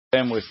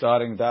We're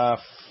starting Daf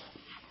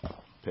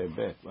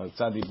Pebet.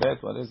 Tzadi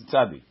Bet. What is it?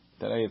 Tzadi.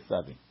 Today it's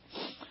Tzadi.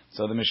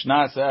 So the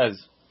Mishnah says,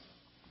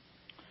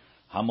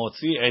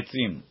 Hamotzi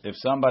etzim. If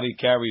somebody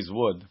carries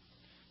wood,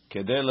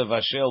 kedei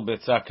levashel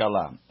betza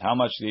kala. How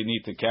much do you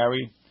need to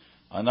carry?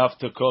 Enough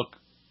to cook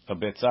a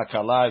betza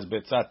kala is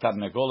betza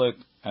tarnegolet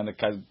and a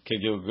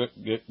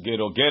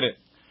gerogeret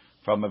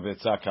from a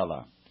betza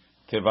kala.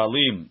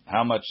 Tevalim.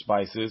 How much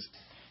spices?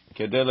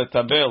 Kedei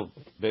letabel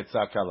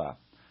betza kala.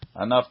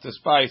 Enough to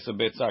spice a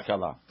betza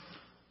kala.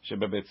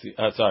 Kedel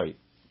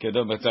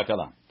betza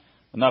kala.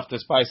 Enough to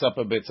spice up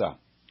a betza.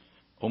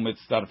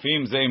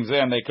 Umitztarfim zeim ze,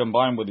 and they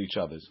combine with each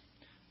other.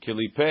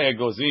 Kilipeh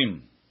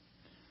egozim.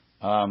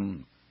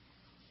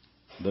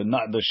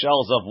 The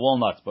shells of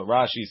walnuts, but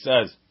Rashi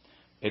says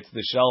it's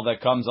the shell that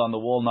comes on the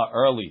walnut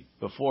early,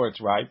 before it's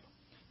ripe.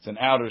 It's an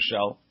outer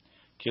shell.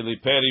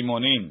 Kilipeh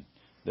rimonim,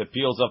 the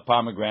peels of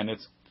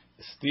pomegranates.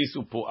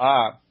 Stisu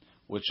pu'ah,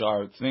 which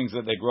are things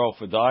that they grow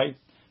for dye.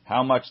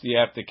 How much do you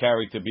have to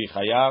carry to be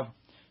chayav?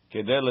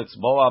 Kedei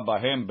litzboa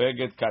bahem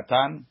beged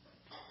katan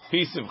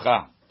pi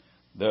sivcha.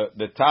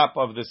 The top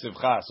of the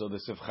sivcha. So the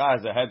sivcha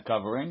is a head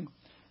covering,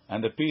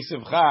 and the pi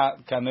sivcha,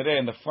 kanere,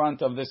 in the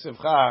front of the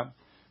sivcha,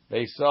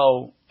 they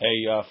sew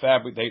a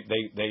fabric.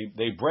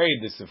 They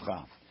braid the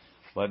sivcha,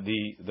 but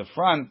the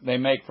front they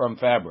make from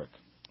fabric.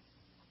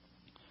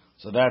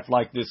 So that's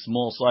like this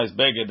small size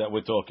beged that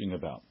we're talking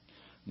about.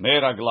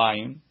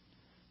 Meraglaim.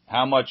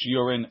 How much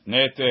urine?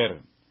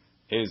 Neter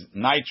is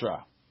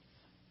nitra,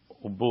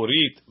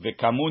 burit,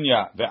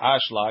 vekamunya,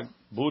 ve'ashlag.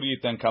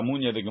 Burit and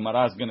kamunya, the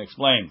Gemara is going to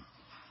explain.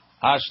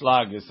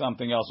 Ashlag is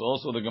something else.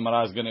 Also, the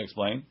Gemara is going to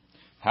explain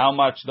how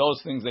much those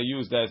things they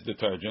used as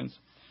detergents.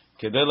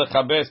 Kedei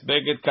lechabes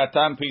beged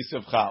katan pi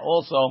sivcha.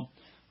 Also,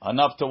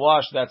 enough to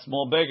wash that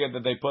small beged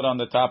that they put on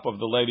the top of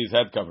the lady's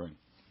head covering.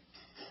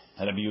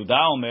 And Rabbi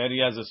Yehuda Omer, he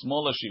has a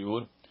smaller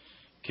shiur.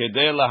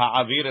 Kedei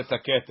laha'avir et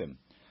haketem.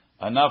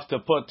 Enough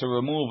to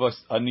remove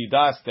a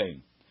nida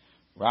stain.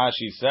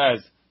 Rashi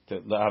says,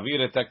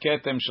 "La'avir et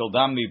haketem shel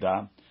dam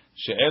nida,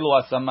 she'elu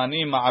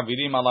hasamanim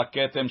ma'avirim ala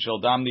ketem shel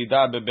dam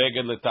nida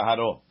bebeged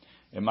letaharo."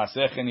 In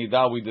Masechet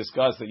Nida we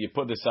discussed that you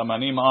put the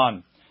samanim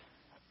on,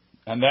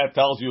 and that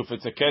tells you if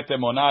it's a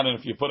ketem or not. And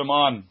if you put them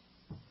on,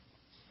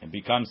 it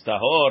becomes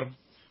tahor,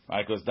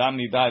 right? Because dam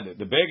nida,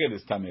 the beged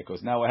is tameh,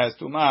 because now it has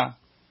tumah.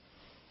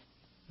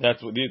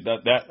 That's what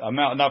that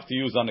amount enough to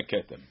use on the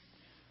ketem.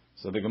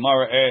 So the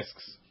Gemara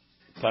asks,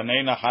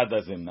 Taneina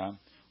hadazimna.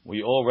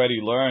 We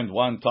already learned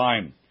one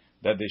time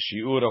that the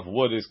shiur of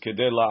wood is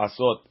kedei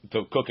la'asot,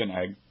 to cook an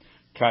egg.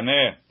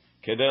 Kaneh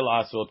kedei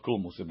la'asot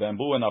kulmus, a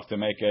bamboo enough to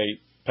make a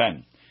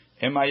pen.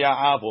 Himaya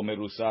avo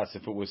merusas,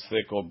 if it was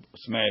thick or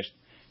smashed.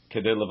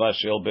 Kedei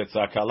levashel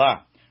betza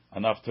kala,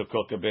 enough to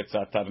cook a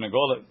betza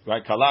tarnegolet.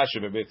 Right, kala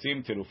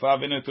shebebetzim tirufa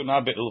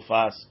v'netuna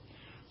be'ilfas.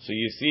 So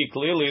you see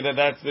clearly that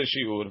that's the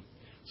shiur.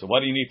 So what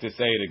do you need to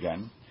say it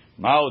again?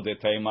 Mao de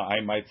teima,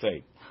 I might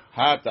say.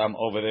 Hatam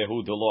over there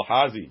who delo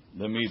hazi,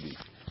 the midi.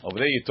 Over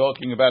there you're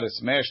talking about a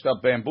smashed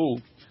up bamboo.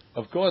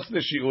 Of course the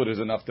shiur is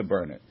enough to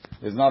burn it.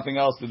 There's nothing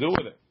else to do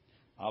with it.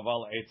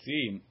 Aval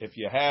etzim, if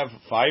you have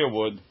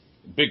firewood,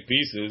 big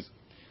pieces,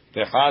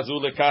 techazu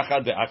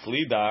lekacha de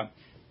aklida,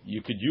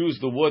 you could use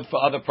the wood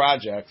for other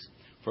projects.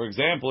 For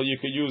example, you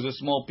could use a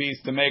small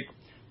piece to make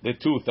the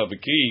tooth of a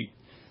key.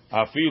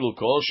 Afilu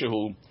kol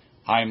shehu,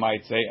 I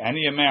might say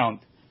any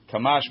amount.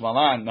 Kamash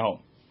malan,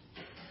 no.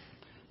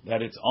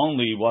 That it's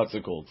only, what's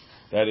it called?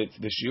 That it's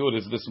the shiur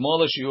is the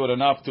smaller shiur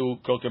enough to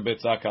cook a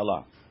betza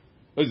kala.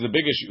 This is the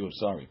bigger shiur,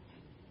 sorry.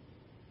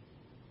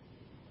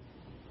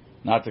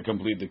 Not to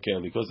complete the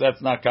keli, because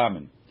that's not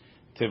common.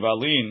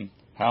 Tevalin,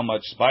 how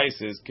much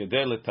spices?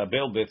 Kedei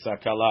letabel betza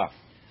kala.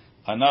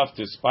 Enough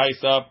to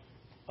spice up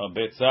a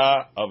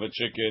betza of a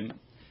chicken.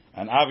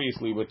 And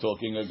obviously we're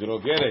talking a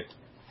grogeret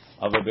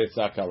of a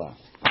betza kala.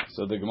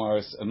 So the Gemara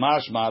is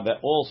mashma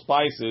that all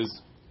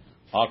spices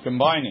are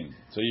combining.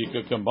 So you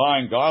could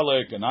combine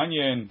garlic and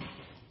onion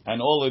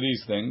and all of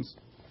these things,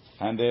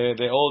 and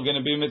they're all going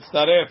to be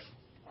mitzaref.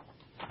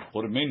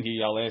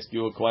 Urminhi, I'll ask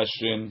you a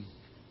question.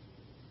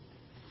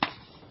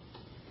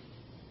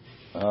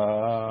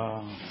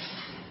 No,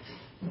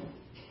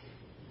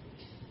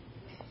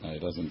 he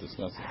doesn't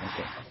discuss it.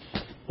 Okay.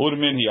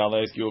 Urminhi, I'll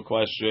ask you a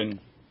question.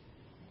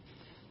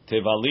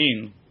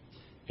 Tevalin,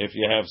 if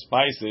you have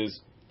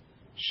spices,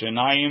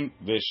 shenayim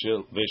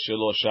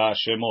v'shelosha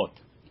shemot.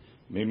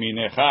 Mimin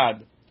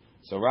echad.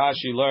 So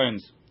Rashi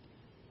learns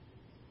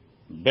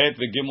bet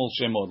v'gimel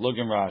shemot. Look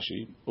in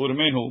Rashi.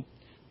 Urminhu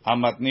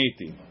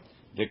amatniti.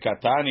 The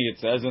katani, it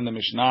says in the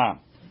Mishnah,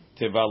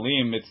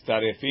 tevalim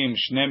mitztarefim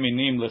shne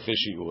minim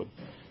lecheshiur.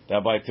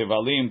 That by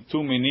tevalim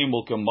 2 minim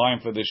will combine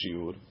for the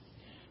shiur.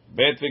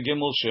 Bet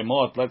v'gimel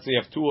shemot. Let's say you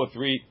have 2 or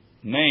 3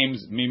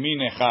 names.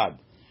 Mimin echad.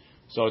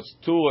 So it's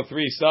 2 or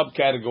 3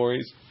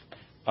 subcategories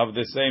of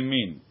the same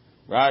min.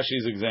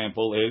 Rashi's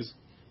example is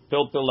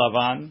pilpil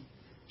lavan,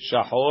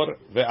 shahor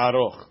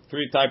ve'aroch,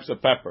 3 types of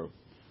pepper,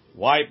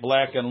 white,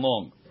 black, and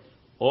long.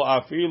 Or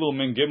afilu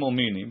min gimel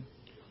minim,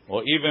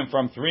 or even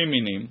from 3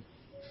 minim,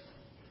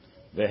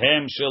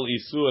 Vehem shel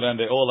isur, and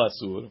they all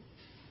asur.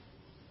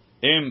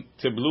 Im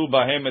tiblu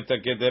bahem et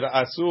kedera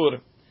asur.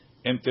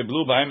 Im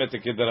tiblu bahem et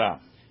kedera.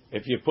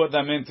 If you put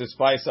them in to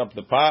spice up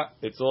the pot,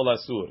 it's all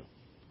asur.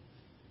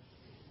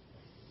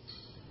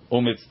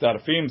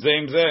 Umitztarfim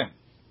zeim zeh,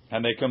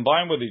 and they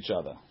combine with each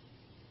other.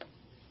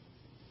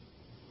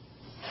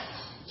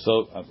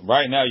 So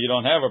right now you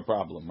don't have a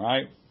problem,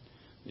 right?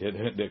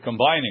 They're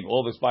combining.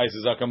 All the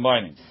spices are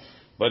combining.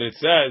 But it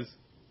says,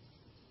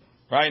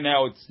 right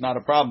now it's not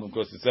a problem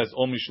because it says,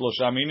 Omi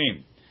shlosha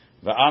minim.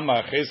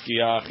 V'amar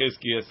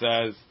Chizkiah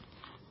says,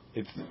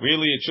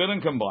 it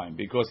shouldn't combine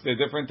because they're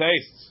different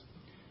tastes.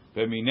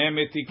 V'mineh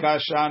metika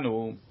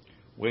shanu,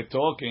 we're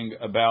talking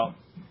about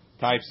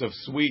types of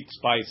sweet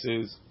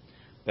spices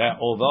that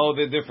although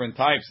they're different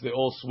types, they're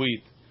all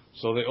sweet.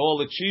 So they're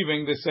all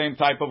achieving the same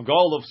type of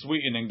goal of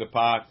sweetening the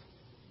pot.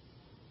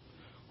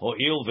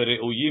 Ho'il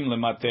v're'uyim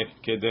lematek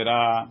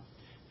kedera,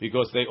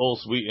 because they all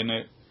sweeten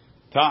it.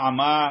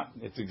 Ta'ama,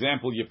 it's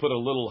example, you put a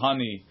little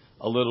honey,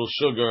 a little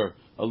sugar,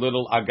 a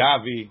little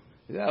agave.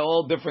 They're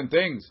all different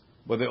things,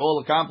 but they're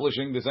all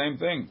accomplishing the same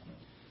thing.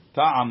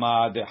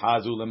 Ta'ama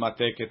dehazu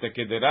lematek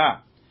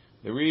kedera.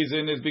 The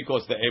reason is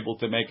because they're able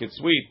to make it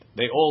sweet.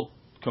 They all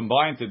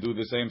combine to do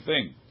the same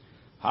thing.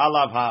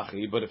 Halav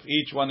hachi, but if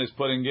each one is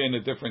putting in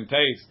a different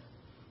taste,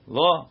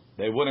 lo,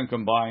 they wouldn't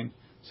combine.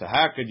 So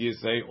how could you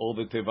say all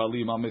the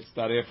tevalim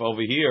mitztaref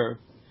over here?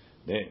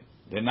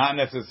 They're not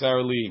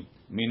necessarily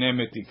mineh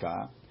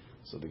metika.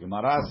 So the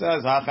Gemara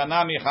says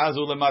hachanami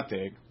chazu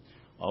lematek.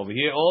 Over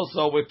here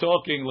also we're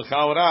talking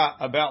l'chaora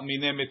about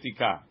mineh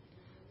metika.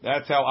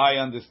 That's how I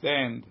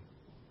understand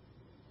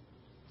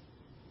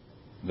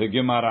the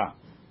Gemara.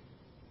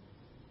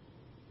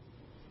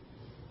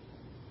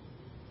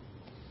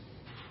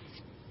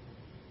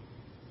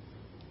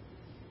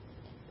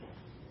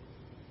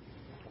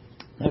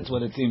 That's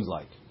what it seems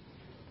like.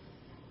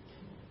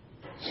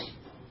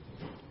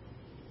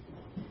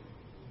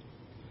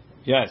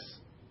 Yes,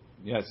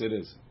 it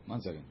is.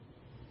 1 second.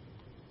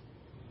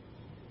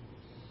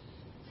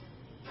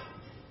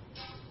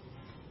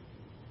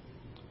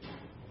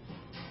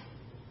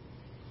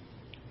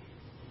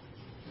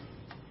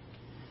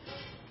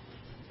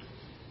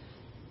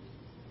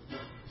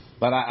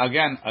 But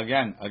again,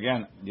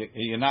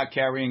 you're not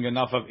carrying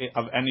enough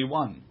of any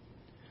one.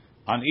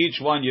 On each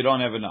one, you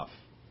don't have enough.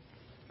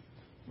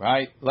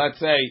 Right? Let's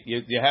say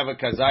you have a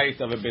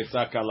kazait of a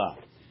besakala,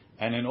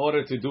 and in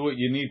order to do it,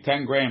 you need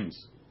 10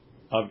 grams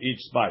of each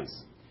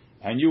spice,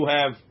 and you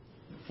have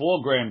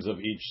 4 grams of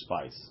each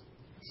spice.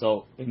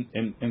 So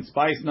in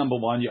spice number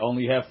 1, you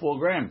only have 4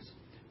 grams.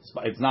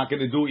 It's not going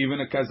to do even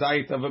a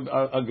kazait of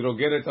a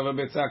grogeret of a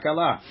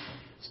besakala.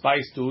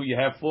 Spice 2, you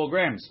have 4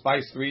 grams.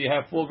 Spice 3, you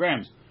have 4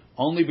 grams.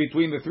 Only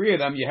between the 3 of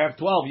them, you have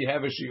 12. You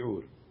have a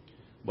shiur.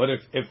 But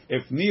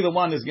if neither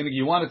one is going to,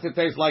 you want it to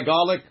taste like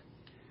garlic.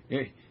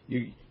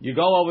 You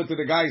go over to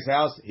the guy's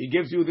house, he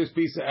gives you this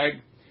piece of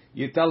egg,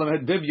 you tell him,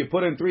 Hadib, you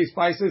put in 3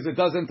 spices, it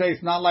doesn't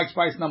taste not like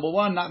spice number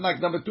 1, not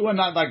like number 2, and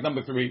not like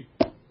number 3.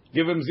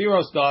 Give him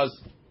 0 stars.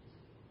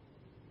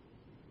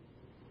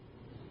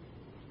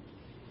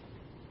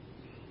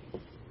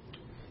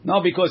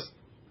 No, because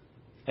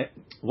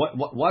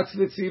what's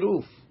the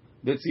tziruf?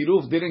 The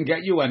tziruf didn't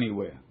get you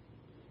anywhere.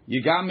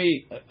 You got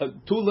me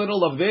too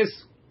little of this,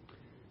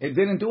 it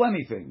didn't do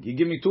anything. You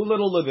give me too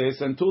little of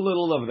this, and too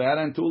little of that,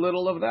 and too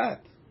little of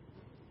that.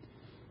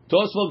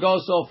 Tosfot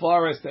goes so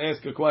far as to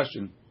ask a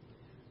question.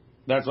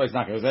 That's why it's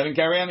not because they didn't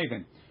carry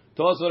anything.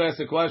 Tosfot asks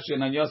a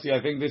question, and Yossi, I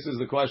think this is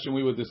the question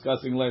we were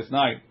discussing last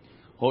night.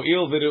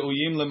 Ho'il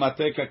v're'uyim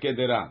lemateka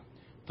kedera.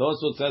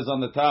 Tosfot says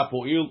on the top,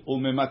 Ho'il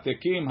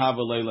u'mematekim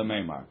havelei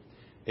lemeimar.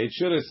 It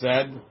should have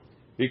said,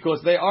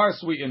 because they are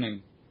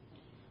sweetening.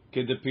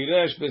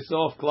 Kedepiresh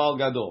besof klal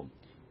gadol.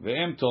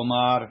 Ve'em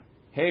tomar,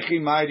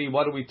 hechi mairi,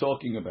 what are we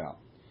talking about?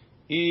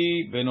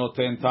 I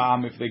benoten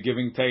ta'am, if they're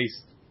giving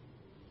taste.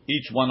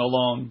 Each one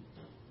alone.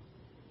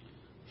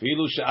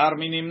 Filu sha'ar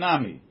minim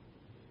nami.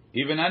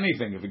 Even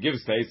anything, if it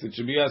gives taste, it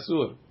should be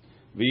asur.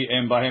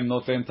 V'em bahem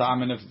noten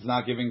ta'am, and if it's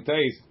not giving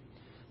taste.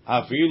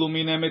 Afilu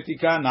mine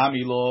metika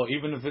nami lo.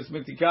 Even if it's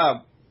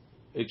metika,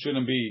 it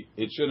shouldn't be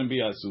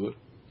asur.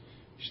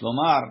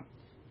 Shlomar,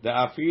 the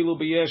afilu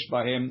biyesh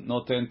bahem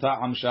noten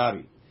ta'am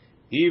shari.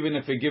 Even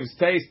if it gives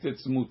taste,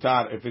 it's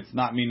mutar. If it's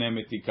not mine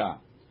metika.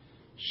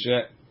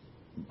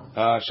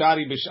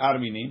 Shari b'sh'ar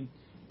minim.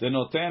 The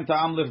noten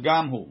ta'am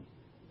lefgamhu.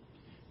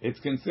 It's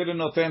considered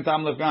noten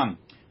ta'am lefgam.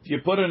 If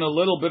you put in a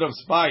little bit of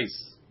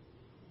spice,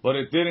 but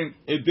it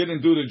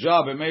didn't do the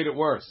job, it made it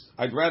worse.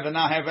 I'd rather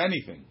not have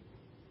anything.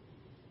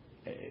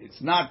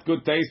 It's not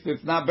good taste,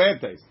 it's not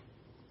bad taste.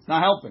 It's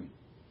not helping.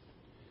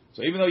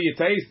 So even though you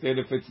taste it,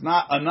 if it's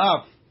not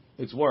enough,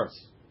 it's worse.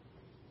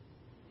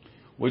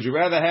 Would you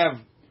rather have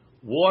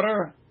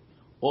water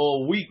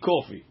or weak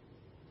coffee?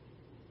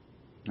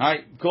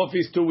 Right?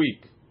 Coffee's too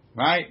weak.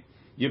 Right?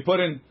 You put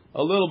in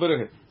a little bit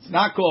of it. It's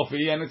not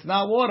coffee and it's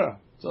not water.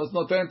 So it's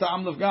noten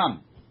ta'am lefgam.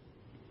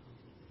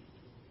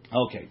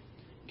 Okay.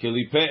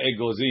 Kilipe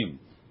egozim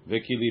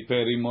ve'kilipe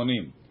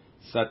rimonim.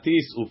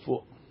 Satis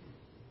ufu.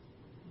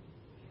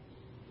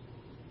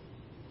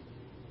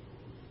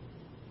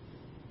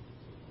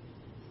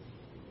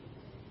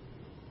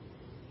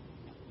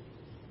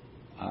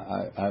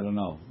 I don't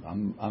know.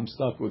 I'm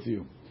stuck with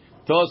you.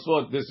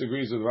 Tosfot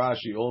disagrees with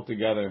Rashi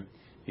altogether.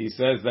 He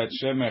says that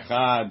Shem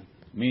Echad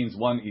means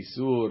one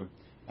Isur,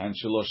 and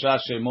Shelosha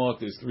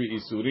Shemot is 3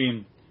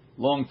 Isurim.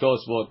 Long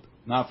Tosfot,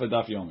 not for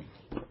Daf Yomi.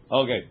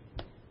 Okay.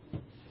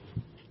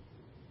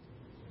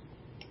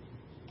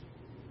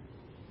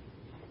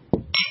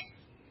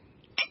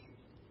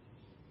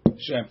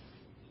 Shem.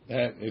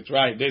 It's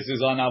right. This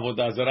is on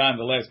Avodah Zarah in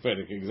the last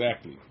perek.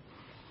 Exactly.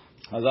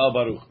 Hazal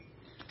Baruch.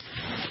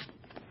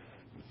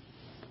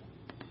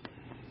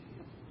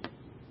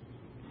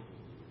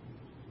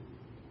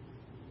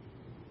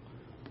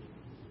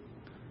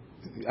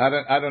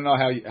 I don't know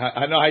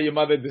I know how your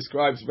mother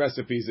describes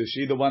recipes. Is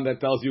she the one that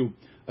tells you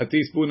a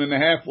teaspoon and a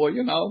half, or a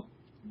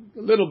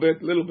little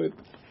bit, yeah.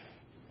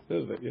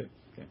 Okay.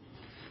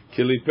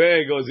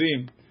 Kilipei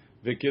gozim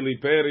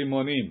v'kilipei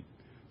rimonim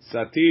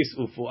satis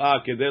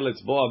ufuah kedei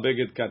letzboa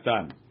beged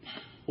katan.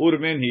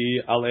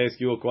 Urminhi, I'll ask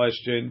you a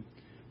question.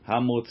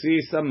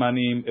 Hamotzi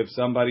samanim, if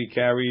somebody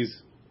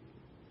carries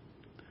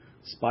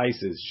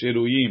spices,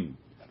 shiruyim,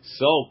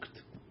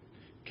 soaked,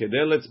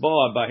 kedei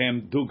letzboa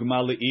bahem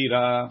dugma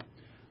le'ira.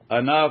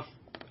 Enough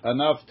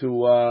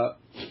to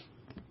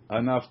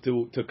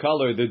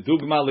color. The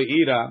dugma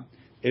le'ira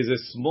is a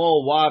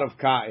small wad of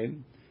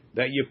cotton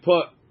that you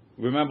put.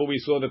 Remember, we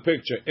saw the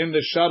picture in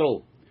the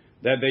shuttle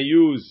that they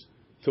use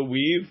to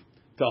weave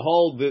to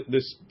hold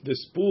the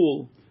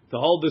spool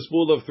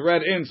of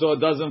thread in so it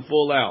doesn't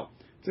fall out.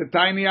 It's a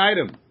tiny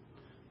item,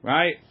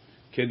 right?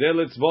 Kedei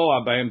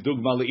litzvoa b'hem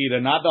dugma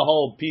le'ira, not the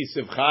whole piece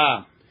of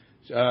cha,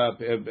 of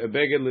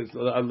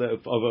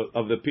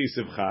the piece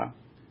of cha.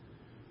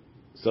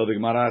 So the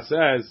Gemara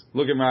says,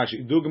 look at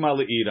Rashi, dugma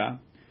le'ira,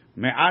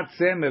 me'at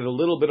semer, a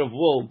little bit of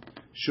wool,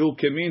 shu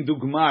kemin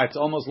dugma, it's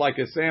almost like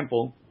a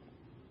sample,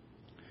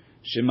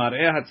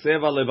 shemar'eh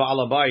hatzeva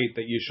le'ba'al habayit,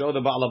 that you show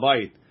the ba'al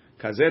habayit,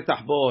 kazeh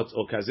tahbotz,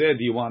 or kazeh,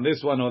 do you want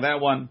this one or that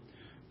one?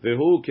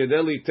 Vehu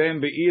kedei litem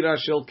be'ira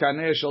shel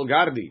kaneh shel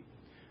gardi.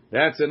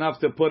 That's enough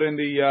to put in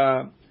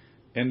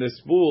the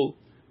spool.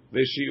 The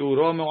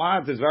shi'uro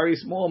mu'at is very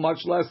small,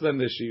 much less than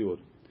the shi'ur.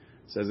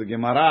 Says the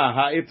Gemara,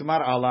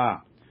 ha'itmar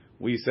Allah.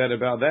 We said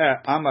about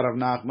that, Amar Rav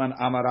Nachman,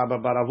 Amar Rabba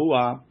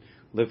Baravua,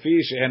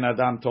 Lefi she'en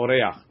adam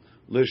toreach,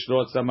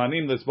 lishrot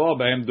samanim l'sbo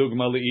b'hem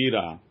dugma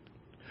le'ira.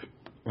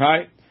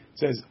 Right? It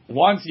says,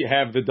 once you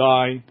have the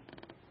dye,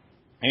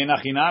 ein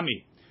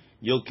achinami,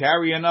 you'll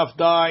carry enough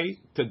dye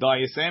to dye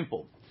a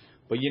sample.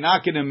 But you're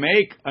not going to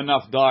make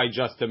enough dye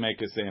just to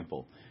make a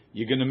sample.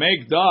 You're going to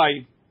make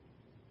dye,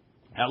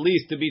 at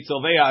least to be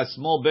tzovea, a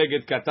small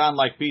beged katan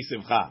like piece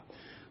of cha.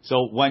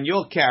 So when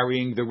you're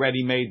carrying the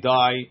ready-made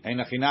dye,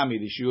 einachinami,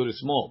 the shiur is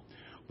small.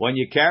 When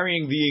you're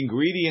carrying the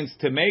ingredients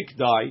to make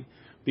dye,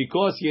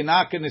 because you're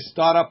not going to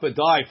start up a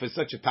dye for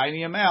such a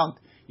tiny amount,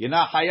 you're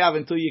not hayav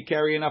until you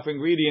carry enough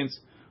ingredients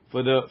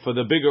for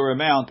the bigger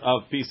amount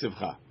of piece of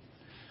cha.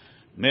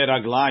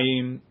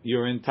 Meraglaim,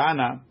 you're in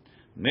Tana.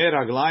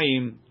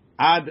 Meraglaim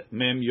ad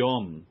mem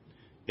yom.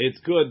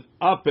 It's good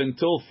up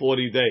until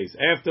 40 days.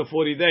 After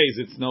 40 days,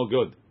 it's no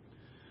good.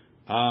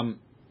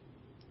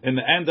 In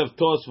the end of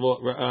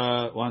Tosfot,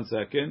 one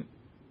second.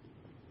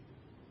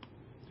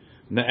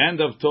 In the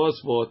end of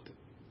Tosfot,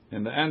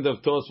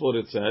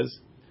 it says,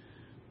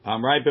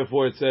 right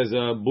before it says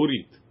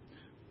burit.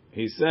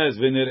 He says,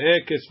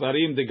 "V'nir'eh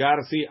kesfarim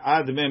degarsi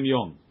ad mem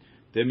yom,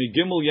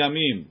 demigimul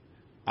yamim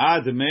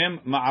ad mem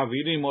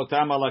ma'avirim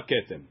otam ala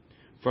ketem."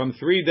 From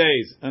 3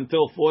 days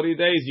until 40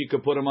 days, you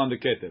could put them on the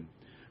ketem.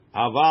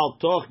 Aval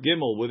toch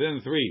gimel, within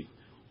 3,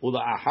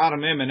 ula ahar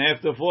mem, and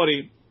after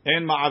 40,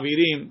 en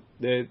ma'avirim,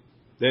 they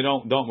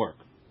don't work.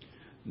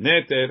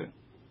 Neter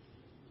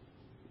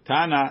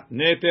Tana,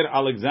 neter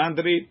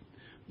Alexandri,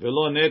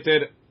 velo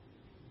neter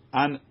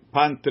an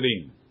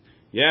pantrin.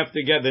 You have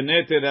to get the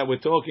neter that we're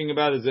talking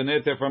about is the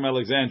neter from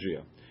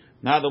Alexandria,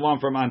 not the one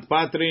from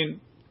Antpatrin.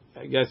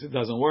 I guess it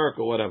doesn't work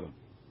or whatever.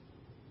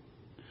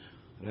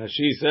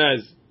 Rashi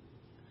says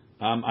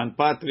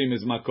Antpatrin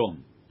is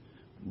makom.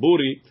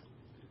 Burit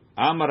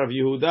Amar of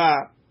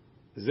Yehuda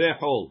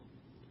zehol.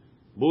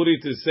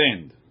 Burit is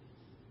sand.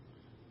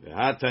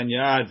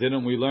 V'hatanya,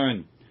 didn't we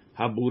learn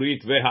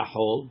haburit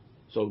vehahol?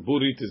 So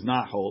burit is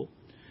not hol.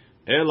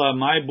 Ela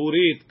my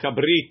burit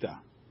kabrita.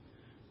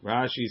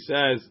 Rashi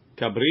says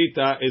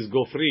kabrita is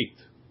gofrit.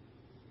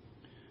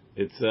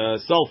 It's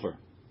sulfur.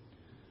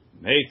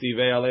 Meiti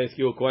ve, I'll ask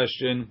you a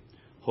question.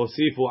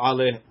 Hosifu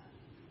ale.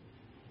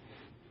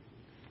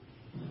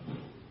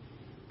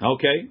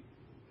 Okay.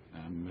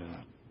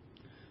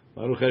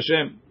 Baruch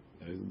Hashem.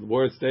 The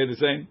words stay the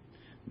same.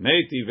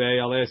 Meiti ve,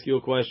 I'll ask you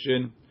a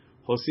question.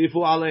 Hosifu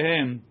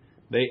alehem,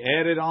 they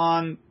added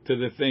on to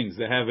the things.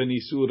 They have an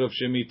isur of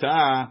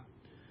shemitah,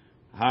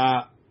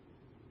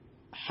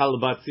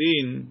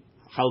 halbitzin.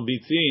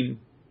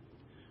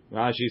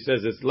 Rashi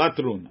says it's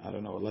latrun. I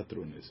don't know what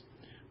latrun is.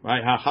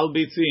 Right?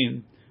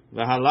 Halbitzin,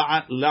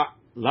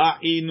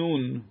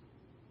 la'inun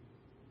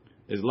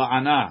is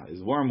la'ana,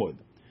 is wormwood.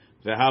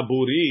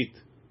 V'haburit,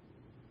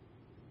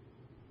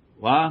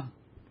 what?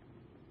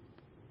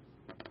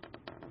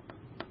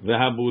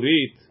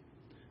 V'haburit,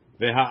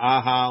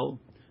 V'ha'ahal,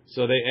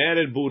 So they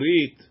added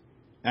burit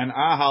and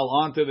ahal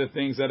onto the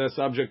things that are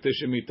subject to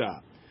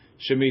shemitah.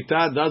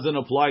 Shemitah doesn't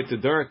apply to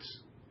dirt,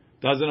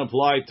 doesn't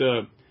apply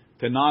to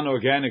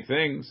non-organic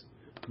things,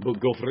 but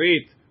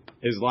gofrit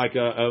is like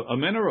a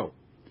mineral.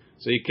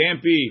 So it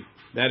can't be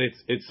that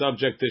it's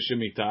subject to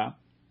shemitah.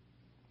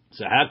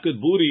 So how could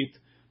burit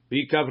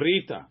be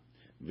kavrita?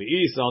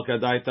 V'isal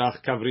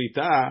kadaitach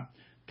kavrita,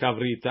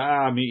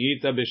 kavrita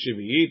mi'ita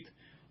b'shivi'it,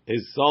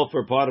 is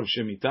sulfur part of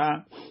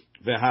shemitah?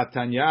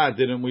 V'hatanya,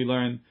 didn't we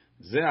learn?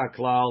 Ze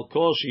aklal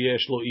kol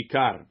sheyesh lo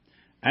ikar.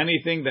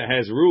 Anything that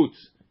has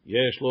roots,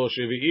 yesh lo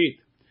shivi'it,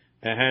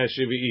 it has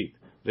shivi'it.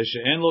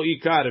 V'she'en lo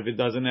ikar, if it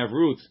doesn't have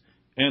roots,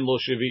 en lo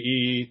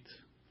shivi'it.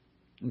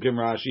 Gim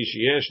Rashi,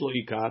 sheyesh lo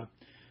ikar,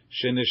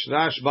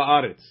 shenishrash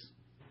ba'aretz.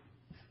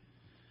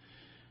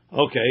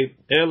 Okay,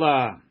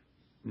 ela,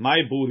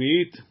 my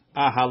burit,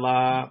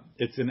 ahala,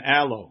 it's an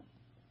aloe.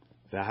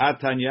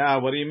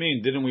 V'hatanya, what do you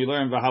mean? Didn't we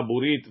learn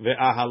v'haburit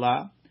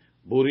ve'ahala?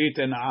 Burit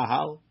and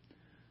ahal?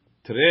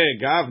 Tre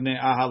gavne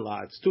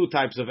ahala. It's two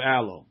types of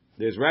aloe.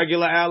 There's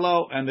regular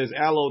aloe and there's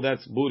aloe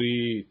that's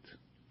burit.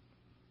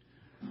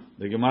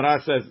 The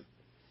Gemara says,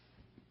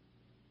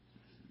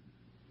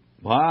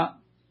 what?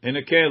 In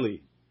a keli.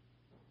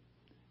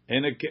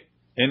 In a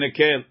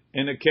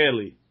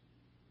keli.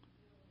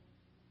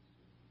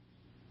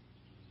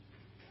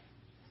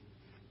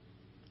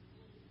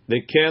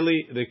 The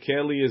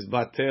keli is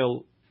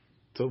batel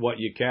to what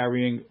you're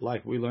carrying,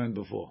 like we learned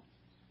before.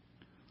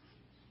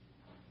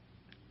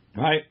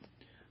 Right?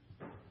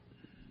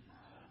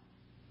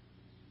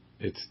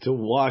 It's to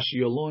wash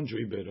your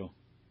laundry, Bido.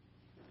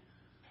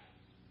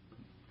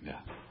 Yeah.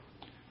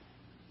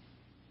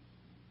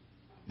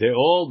 They're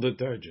all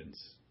detergents.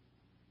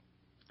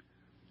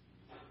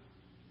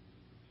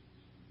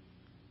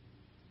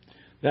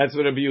 That's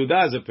what Rabbi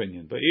Yehuda's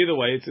opinion. But either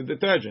way, it's a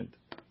detergent.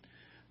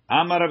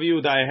 Amar Rav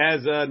Yehuda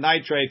has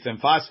nitrates and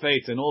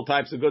phosphates and all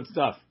types of good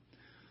stuff.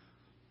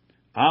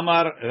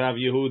 Amar Rav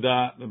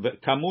Yehuda,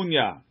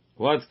 kamunya.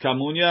 What's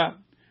kamunya?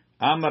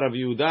 Amar Rav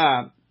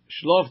Yehuda,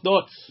 shlof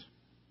dots.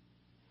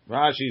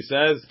 Rashi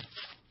says,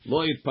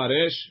 lo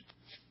itparesh.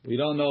 We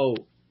don't know.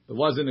 It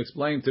wasn't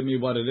explained to me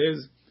what it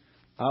is.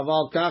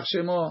 Aval kach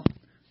shemo.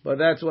 But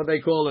that's what they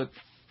call it.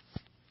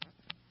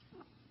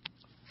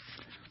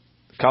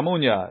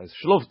 Kamunya is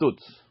shlof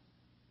dots.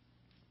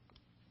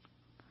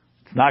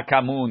 It's not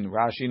kamun.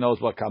 Rashi knows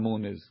what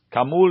kamun is.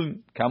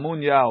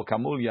 Kamunya or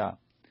kamulya.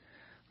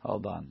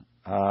 Hold on.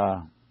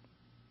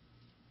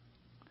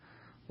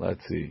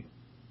 Let's see.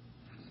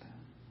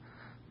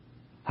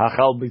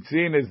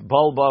 Hachalbitzin is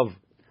bulb of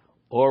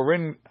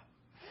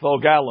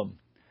orinthogalum,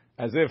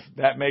 as if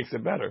that makes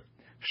it better.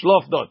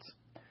 Shlofdot.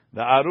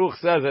 The Aruch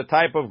says a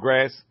type of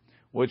grass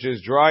which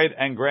is dried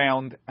and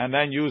ground and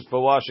then used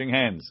for washing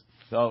hands.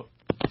 So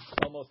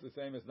almost the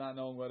same as not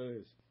knowing what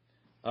it is.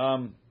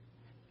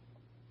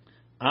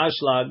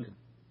 Ashlag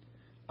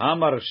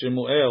Amar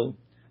Shemuel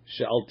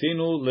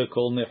She'altinu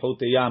lekol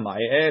nechute yama.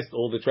 I asked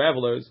all the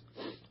travelers,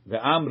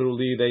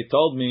 ve'amruli, they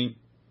told me,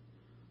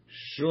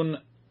 shun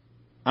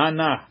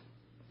ana.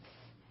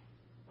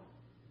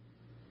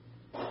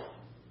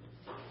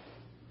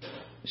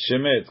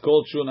 Shemet, it's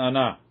called shun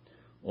ana.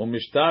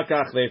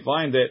 Umishtakach, they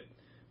find it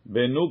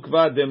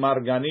benukva de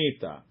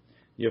marganita.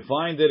 You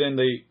find it in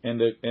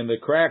the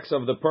cracks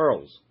of the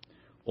pearls.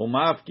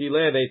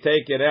 Umafkile, they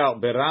take it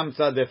out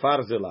beramsa de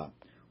farzila,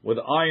 with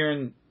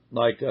iron,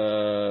 like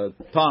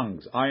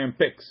tongues, iron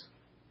picks.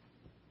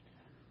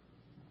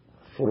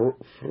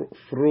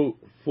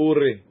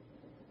 Furi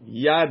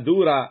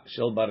yadura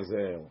shel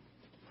barzel.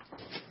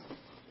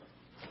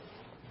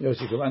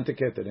 Yoshi, go on to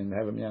Keter and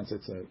have him answer.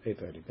 It's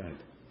 8:30. Go ahead.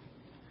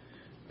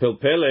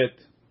 Pilpelet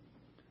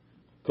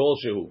kol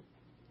shehu.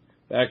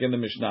 Back in the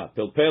Mishnah.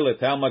 Pilpelet,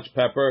 how much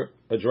pepper?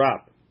 A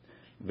drop.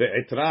 The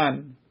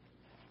itran,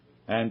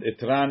 and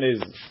itran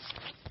is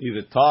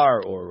either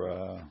tar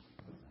or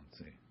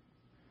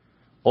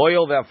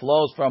oil that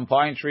flows from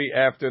pine tree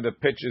after the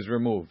pitch is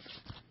removed.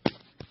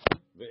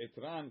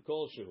 Ve'itran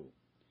kol shehu.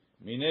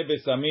 Mine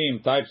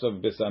besamim, types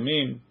of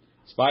besamim,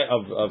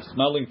 of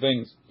smelling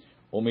things.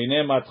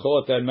 Umine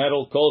matchot, and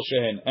metal kol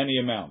shehen, any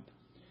amount.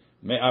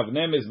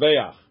 Me'avne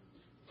mizbeach,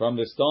 from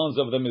the stones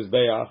of the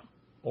mizbeach.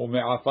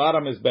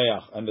 Ume'afara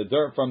mizbeach, and the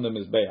dirt from the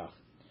mizbeach.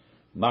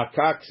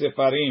 Makak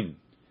sefarim.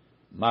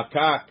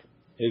 Makak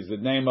is the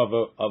name of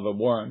a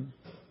worm,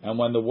 and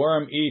when the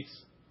worm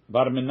eats,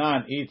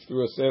 Barminan eats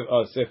through a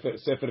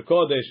sefer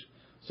kodesh,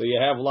 so you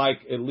have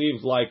it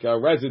leaves like a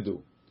residue,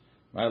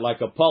 right,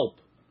 like a pulp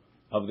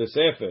of the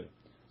sefer.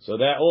 So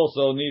that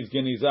also needs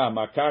genizah.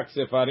 Makak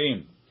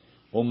sefarim,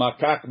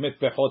 umakak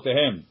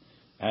mitpechotehem,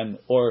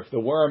 or if the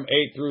worm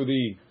ate through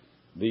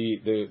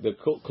the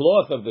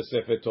cloth of the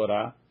sefer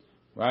Torah,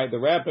 right, the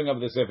wrapping of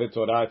the sefer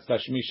Torah, it's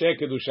tashmishe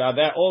kedusha,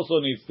 that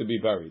also needs to be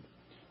buried.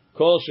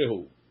 Kol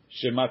shehu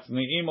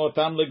shematzniim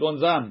otam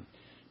legonzam.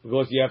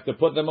 Because you have to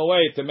put them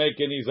away to make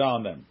an izah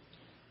on them.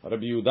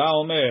 Rabbi Yehuda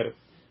Omer,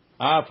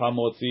 af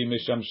hamotzi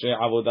mishamshe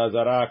avodah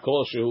zarah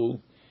kol shehu.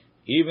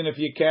 Even if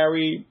you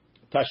carry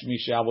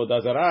tashmishe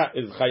avodah zarah,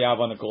 is chayav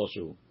on a kol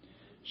shehu.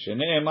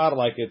 Shene'emar,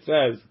 like it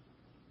says,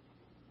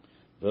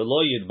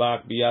 V'lo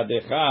yidbak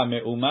biyadecha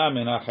me'uma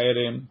min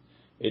ha'cherem.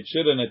 It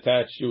shouldn't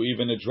attach you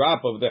even a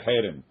drop of the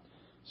cherem.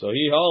 So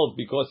he holds,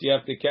 because you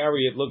have to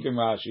carry it, look in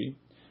Rashi,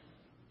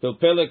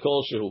 pilpele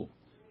kol shehu.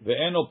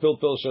 Ve'eno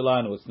pilpel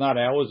shelanu. It's not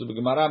ours.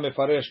 Gemara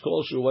mefaresh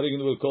kol shehu. What are you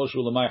going to do with kol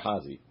shehu l'may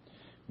hazi?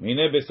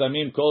 Mine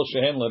besamim kol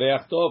shehen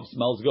l'reach tov.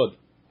 Smells good.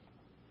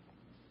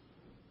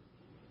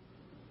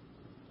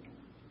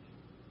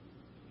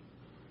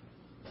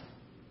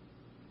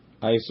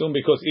 I assume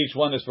because each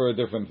one is for a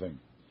different thing.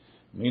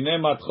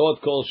 Mine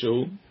matchot kol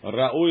shehu.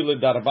 Ra'ui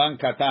l'darban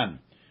katan.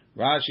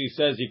 Rashi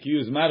says you can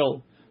use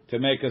metal to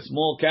make a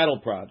small cattle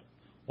prod.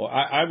 Or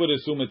I would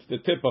assume it's the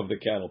tip of the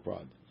cattle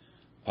prod.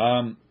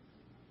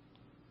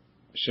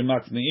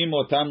 Shematzniim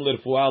otam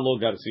l'rfuah lo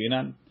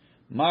garsinan.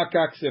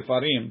 Makak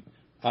sefarim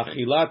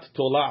achilat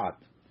tolaat.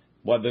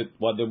 What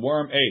the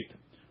worm ate.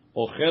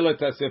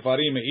 Ochelet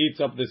sefarim, it eats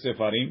up the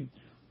sefarim.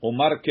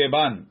 Umar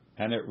keban,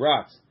 and it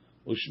rots.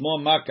 Ushmo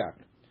makak.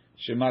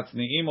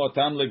 Shematzniim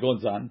otam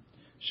legodzan.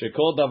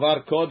 Shekol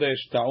davar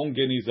kodesh ta'un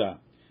geniza.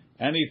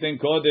 Anything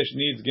kodesh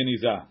needs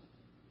geniza.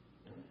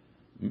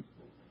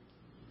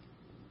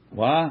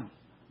 What?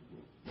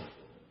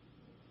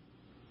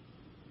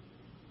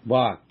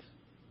 What?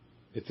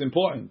 It's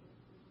important.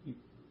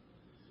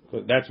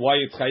 That's why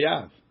it's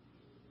chayav.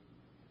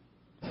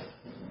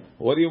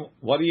 What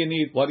do you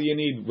need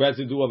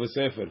residue of a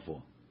sefer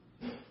for?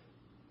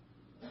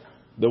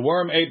 The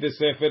worm ate the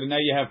sefer and now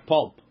you have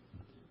pulp.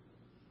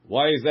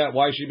 Why is that?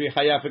 Why should you be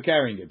chayav for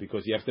carrying it?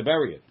 Because you have to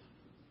bury it.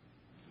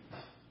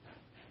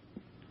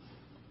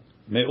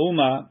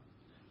 Me'uma,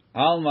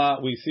 alma,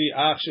 we see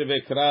ach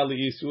shevekra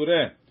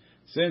li'isure.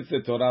 Since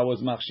the Torah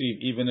was machshiv,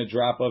 even a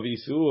drop of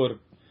isur,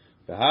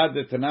 v'had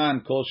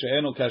detanan kol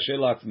she'enu kasher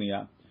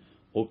latniya,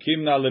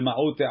 ukimna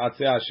lema'ute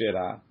atzeh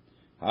ashera,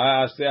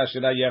 ha'atzeh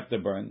ashera you have to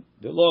burn.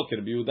 The law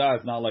Rabbi Yehuda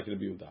is not like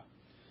Rabbi Yehuda.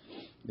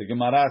 The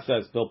Gemara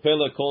says,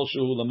 pilpila kol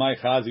shehu l'may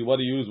chazi, what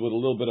do you use with a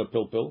little bit of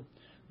pilpil?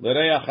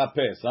 L'reach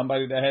hapeh,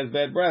 somebody that has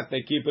bad breath,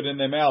 they keep it in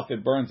their mouth,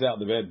 it burns out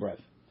the bad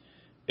breath.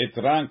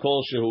 Itran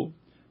kol shehu,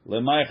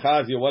 l'may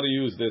chazi, what do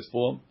you use this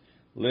for?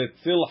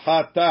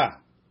 Letzilchata,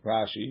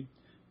 Rashi,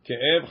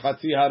 ke'ev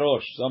chatzi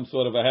harosh, some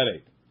sort of a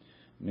headache.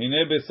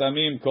 Mine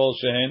besamim kol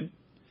shehen,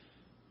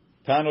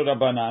 tanu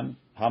rabanan,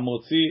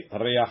 hamotzi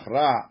reach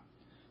ra.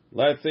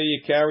 Let's say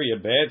you carry a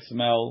bad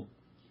smell,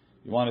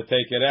 you want to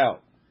take it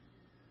out.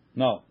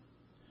 No.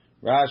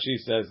 Rashi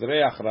says,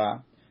 reach ra,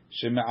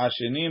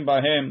 sheme'ashenim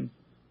bahem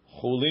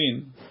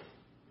chulin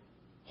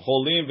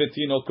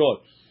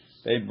v'tinokot.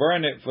 They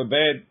burn it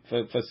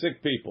for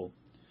sick people.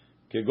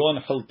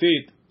 Kegon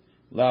chaltit,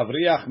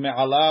 lavriach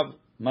me'alav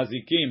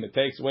mazikim. It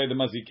takes away the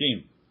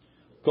mazikim.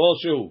 Kol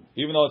shu,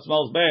 even though it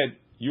smells bad,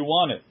 you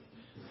want it.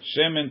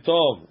 Shemen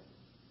tov,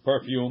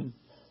 perfume.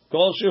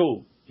 Kol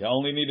shu, you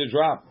only need a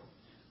drop.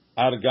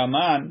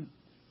 Argaman,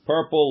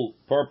 purple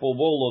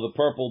wool or the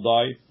purple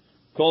dye.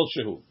 Kol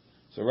shu.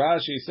 So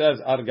Rashi says,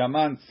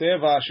 argaman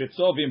seva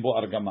shetzovim bo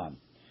argaman.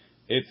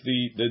 It's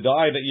the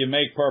dye that you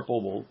make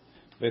purple wool.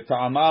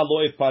 V'ta'ama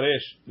lo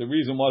paresh. The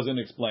reason wasn't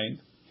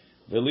explained.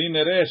 V'li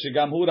nereh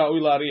shegam hu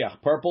ra'ui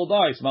la'riach. Purple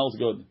dye smells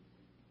good.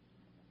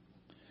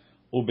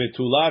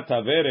 Ubetulat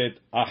averet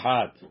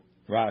ahad.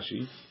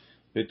 Rashi.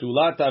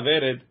 Betulat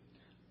averet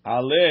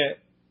ale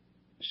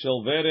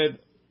shel vered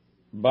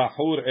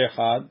bahur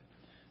echad.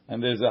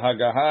 And there's a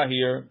hagaha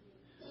here.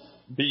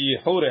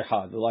 Biyihur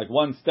echad. Like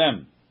one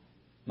stem.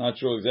 Not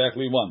sure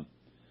exactly one.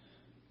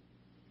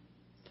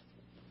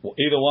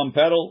 Either one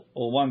petal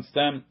or one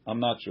stem. I'm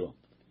not sure.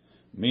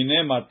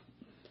 Minemat.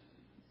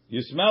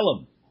 You smell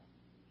them.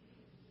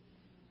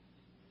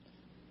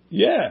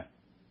 Yeah.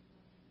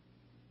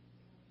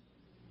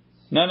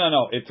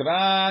 No.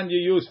 Itran you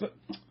use for...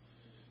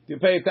 You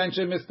pay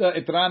attention, Mr.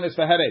 Itran is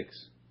for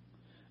headaches.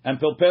 And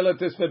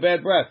pilpelet is for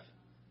bad breath.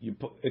 You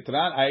put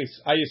Itran,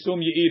 I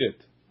assume you eat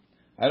it.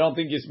 I don't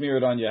think you smear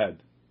it on your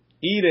head.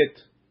 Eat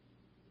it.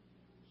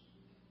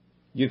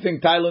 You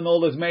think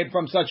Tylenol is made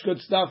from such good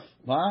stuff?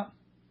 Huh?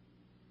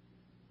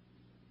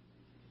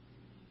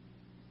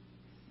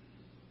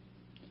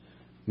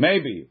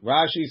 Maybe.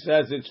 Rashi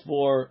says it's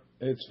for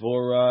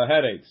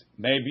headaches.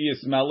 Maybe you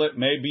smell it,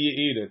 maybe you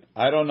eat it.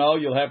 I don't know,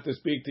 you'll have to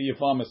speak to your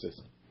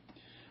pharmacist.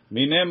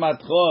 Mine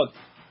matchot.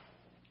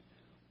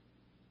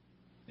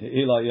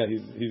 Yeah,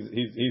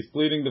 he's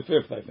pleading the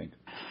fifth, I think.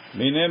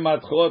 Mine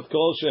matchot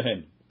kol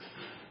shehen.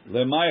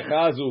 Lemay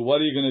chazu,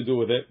 what are you going to do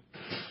with it?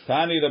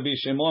 Tani Rabbi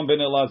Shimon ben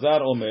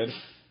Elazar Omer,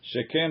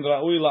 sheken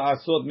ra'ui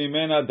la'asot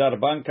mimena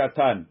darban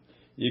katan.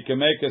 You can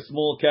make a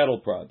small cattle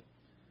prod.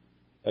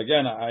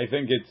 Again, I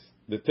think it's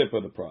the tip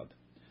of the prod.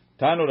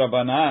 Tanu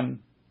Rabbanan,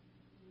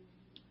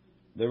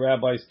 the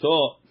rabbis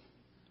taught,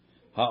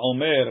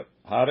 ha'omer,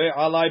 hare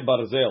alai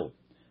barzel.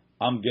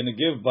 I'm going to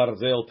give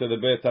barzel to the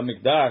Beit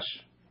HaMikdash,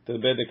 to the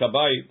Beit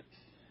HaKabayit.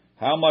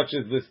 How much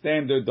is the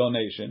standard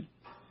donation?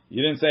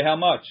 You didn't say how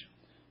much.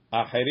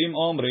 Acherim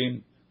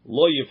omrim,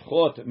 lo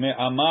yifchot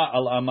me'ama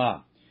al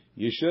ama.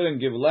 You shouldn't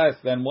give less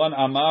than one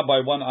ama by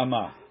one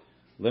ama.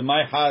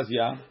 Lemay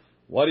hazya.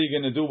 What are you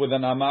going to do with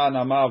an ama and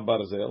ama of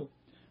barzel?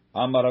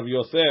 Amar Rav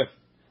Yosef,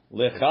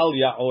 lechal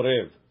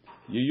ya'orev.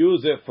 You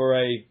use it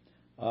for a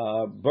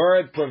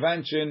bird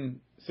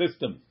prevention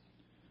system.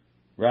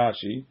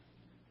 Rashi,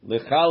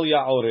 lechal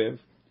ya'orev,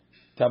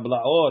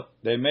 tablaot,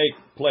 they make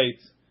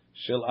plates,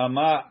 shel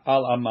ama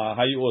al ama,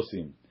 hayu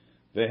osim.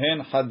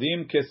 Vehen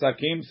hadim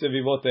kesakim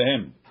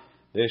sevivotehem.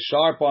 They're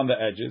sharp on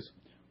the edges.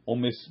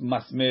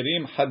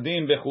 Umismasmerim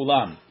hadim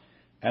bechulam.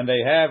 And they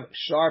have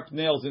sharp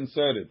nails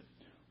inserted.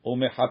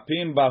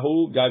 Umehapim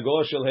bahu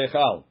gago shel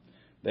hechal.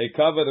 They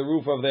cover the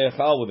roof of the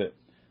hechal with it.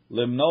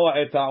 Limnoa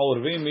et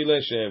ha'orvim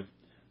mileshev.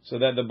 So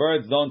that the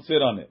birds don't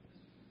sit on it.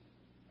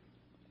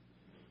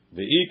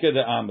 Ve'ike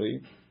de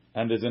amri.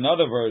 And there's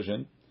another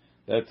version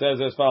that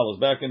says as follows.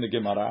 Back in the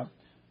Gemara.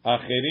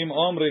 Acherim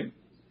omri.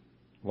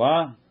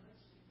 What?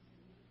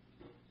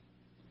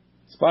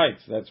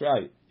 Spikes, that's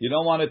right. You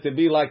don't want it to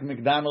be like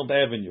McDonald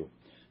Avenue.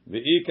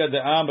 Ve'ika de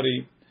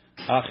amri,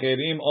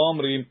 acherim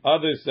omrim,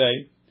 others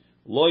say,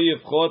 lo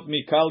yifchot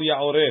mi kal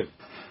ya'orev.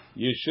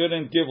 You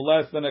shouldn't give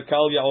less than a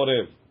kal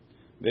ya'orev.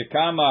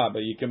 Ve'kama,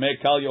 but you can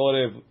make kal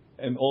ya'orev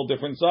in all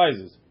different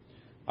sizes.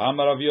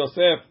 Amar Rav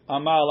Yosef,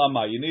 amal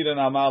ama. You need an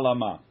amal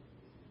ama.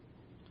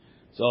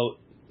 So,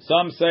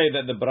 some say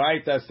that the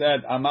Braita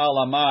said amal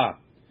ama,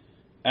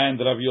 and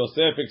Rav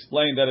Yosef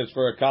explained that it's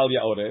for a kal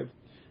ya'orev.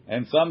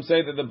 And some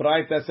say that the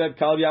Braita said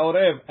Kal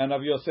Ya'orev, and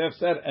Rav Yosef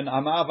said an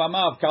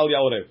amav Kal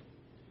Ya'orev.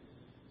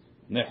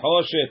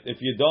 Nechoshet,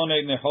 if you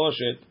donate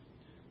nechoshet,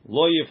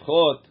 lo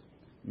yifchot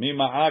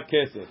mima'a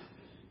kesef.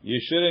 You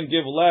shouldn't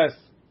give less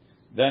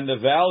than the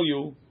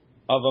value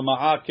of a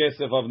ma'a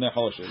kesef of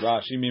nechoshet.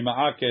 Rashi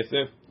mima'a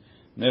kesef,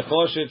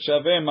 nechoshet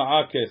shaveh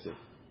ma'a kesef.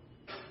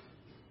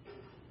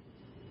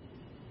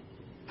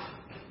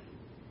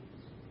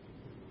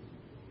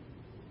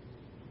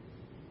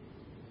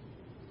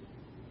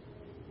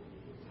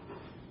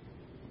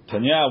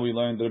 Tanya, we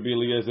learned Rabbi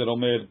Eliezer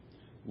Omer,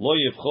 lo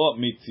yifchot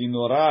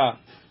mitzinora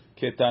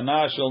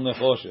ketana shel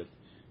nechoshet.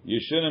 You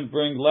shouldn't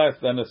bring less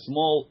than a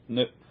small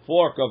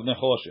fork of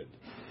nechoshet.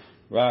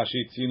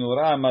 Rashi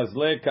tzinora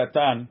mazle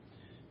katan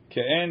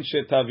ke'en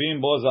shetavim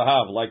bo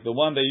zahav, like the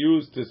one they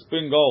use to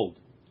spin gold.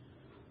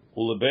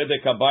 Ulebede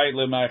kabayit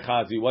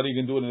le'ma'chazi. What are you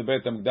going to do in the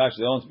Beit HaMikdash?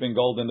 They don't spin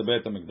gold in the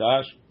Beit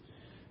HaMikdash.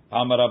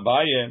 Amar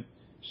Abaye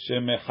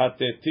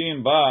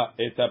shemechatetim ba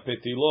et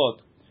hapetilot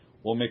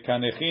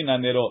u'mekanechin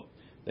hanerot.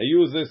 They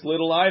use this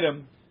little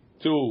item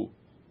to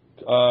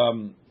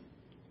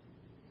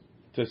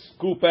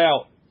scoop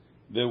out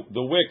the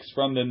wicks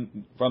from the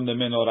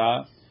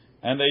menorah,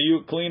 and they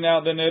clean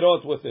out the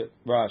nerot with it.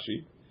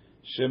 Rashi,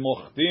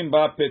 shemochtim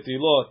ba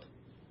petilot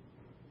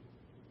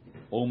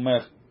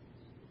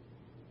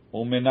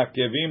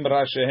umenakevim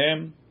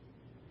rashehem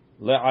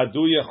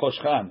le'adu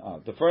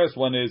yechoshchan. The first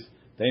one is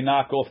they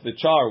knock off the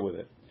char with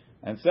it,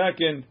 and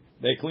second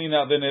they clean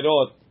out the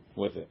nerot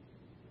with it.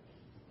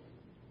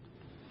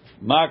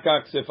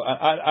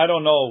 I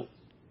don't know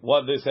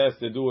what this has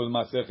to do with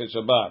Masechet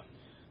Shabbat.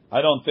 I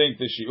don't think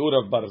the shiur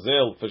of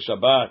barzel for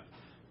Shabbat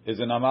is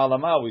an amal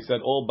amal. We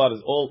said all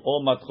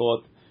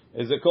matchot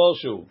is a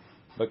kolshu.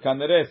 But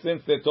kanere,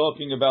 since they're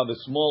talking about the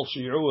small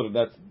shiur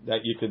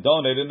that you could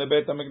donate in the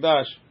Beit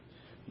HaMikdash,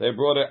 they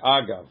brought it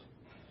agav.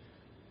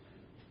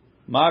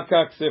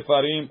 Makak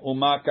sefarim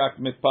umakak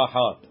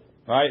mitpahat.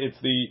 Right?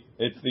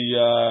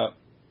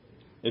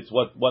 It's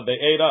what they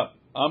ate up.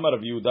 Amar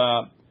of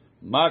Yehuda.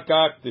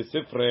 Makak de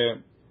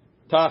sifre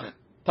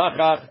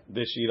tachach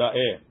de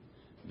shira'eh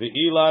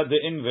ve'ila de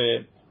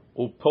inve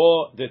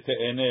upo de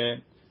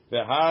te'ene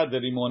ve'ha de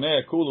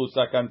rimone kulu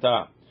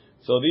sakanta.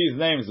 So these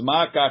names,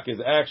 makak is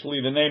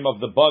actually the name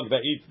of the bug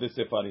that eats the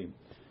sifarim,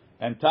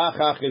 and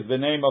tachach is the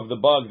name of the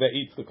bug that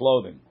eats the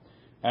clothing,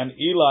 and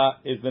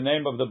ila is the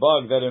name of the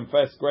bug that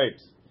infests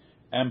grapes,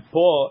 and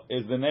po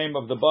is the name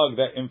of the bug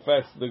that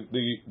infests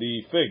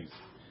the figs,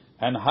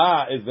 and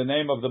ha is the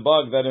name of the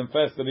bug that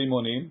infests the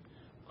rimonim.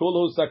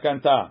 Kulhu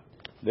sakanta.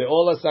 They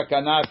all are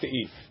sakana to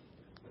eat.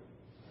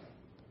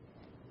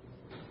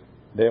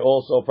 They're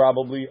also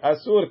probably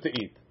asur to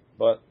eat,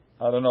 but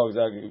I don't know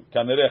exactly.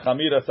 Kanere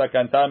chamira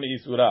sakanta mi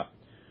isura.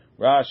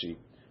 Rashi.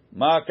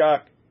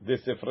 Makak de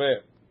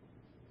sifre.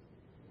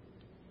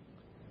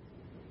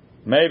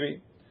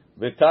 Maybe.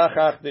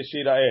 V'tachach de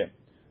shira'eh.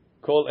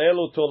 Kol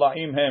elu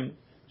tola'im hem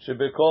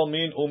shebekol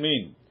min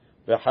umin.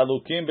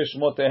 V'halukim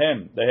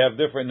b'shmotehem. They have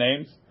different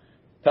names.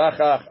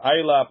 Tachach,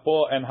 ayla,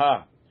 po, and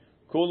ha.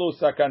 Kulu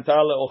sakanta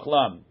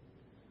le'ochlam.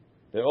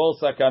 They're all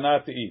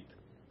sakana to eat.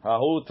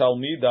 Hahu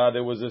talmida,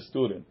 there was a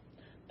student.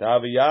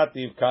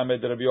 Ta'aviyativ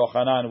kamed Rabbi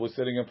Yochanan, was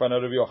sitting in front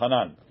of Rabbi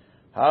Yochanan.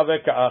 Have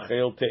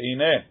ka'achel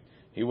te'ineh.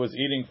 He was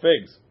eating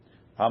figs.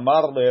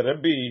 Amar le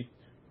Rabbi,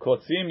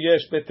 kotzim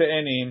yesh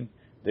bete'enin.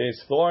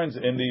 There's thorns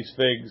in these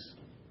figs.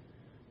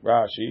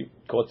 Rashi,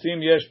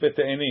 kotzim yesh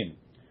bete'enin.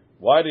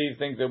 Why do you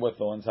think there were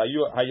thorns?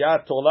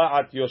 Hayat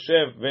tola'at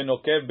yoshev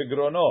v'nokev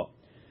begrono.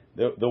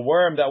 The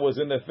worm that was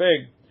in the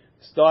fig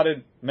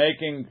started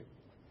making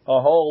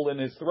a hole in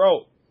his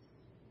throat.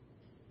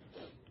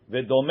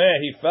 V'domeh,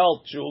 he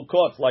felt shul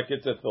kotz, like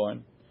it's a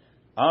thorn.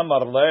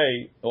 Amar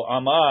lei, or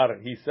Amar,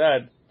 he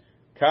said,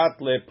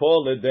 Katle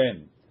po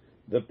leden.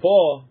 The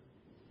paw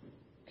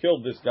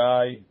killed this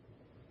guy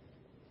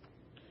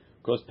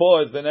because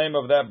paw is the name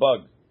of that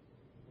bug.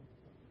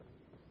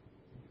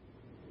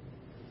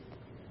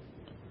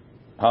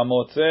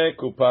 Hamotze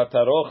kupat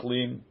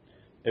harochlin.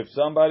 If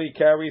somebody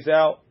carries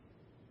out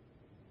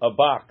a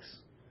box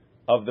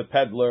of the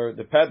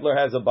peddler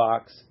has a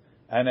box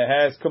and it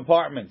has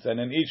compartments, and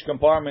in each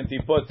compartment he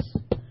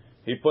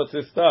puts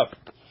his stuff.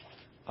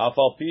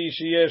 Afal pi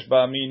sheyesh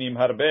ba'minim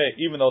harbe,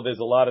 even though there's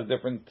a lot of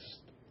different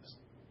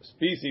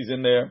species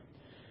in there.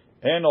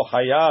 Eno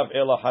chayav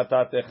ela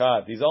hatat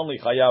echad. He's only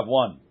chayav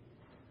one.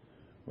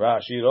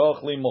 Rashi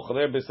rochli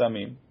muchre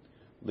besamim.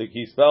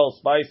 He spells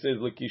spices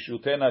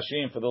likishute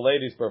nashim for the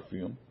ladies'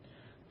 perfume.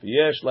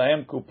 V'yesh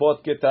lahem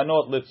kupot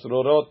ketanot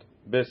litzrorot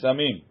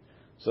besamim.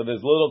 So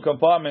there's little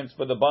compartments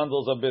for the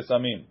bundles of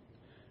besamim.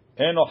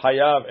 Eno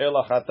hayav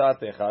ela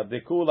hatat echad.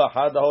 Dekula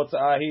hada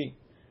hotzaahi.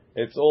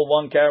 It's all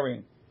one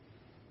carrying.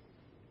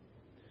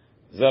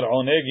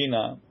 Zar'one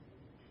gina.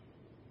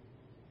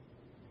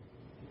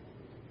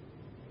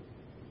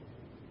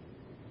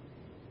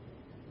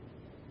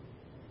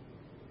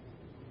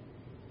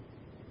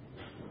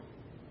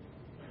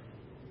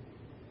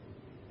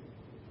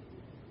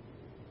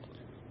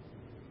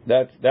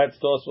 That's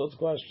Tosfot's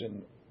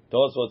question.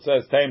 Tosfot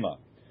says, Tema.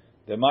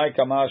 Demai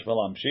kamash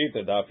velam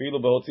shita, da afilu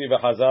behotzi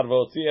vechazar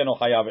vehotzi, eno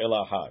chayav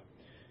ela achad.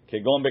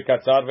 Kegon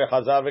bekatzar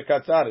vechazar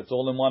vekatzar. It's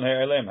all in one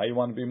ha'elem. How you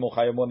want to be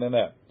mochayav more than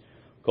that?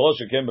 Kol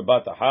shekem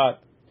bebat achat,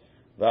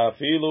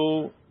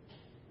 va'afilu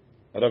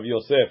Rav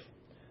Yosef,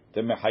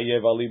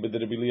 temechayev ali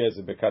b'Rabbi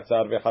Eliezer,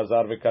 bekatzar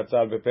vechazar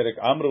vekatzar v'perek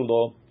amru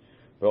lo,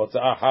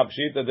 vehotzah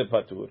habshita de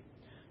patur.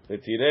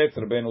 V'tiretz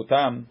Rabbeinu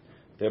Tam,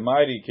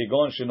 temari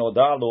kegon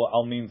shenoda lo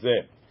al min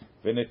zeh.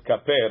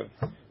 ונתכפר,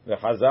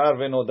 וחזר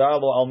ונודע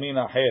לו על מין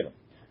אחר.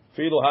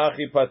 אפילו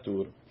הכי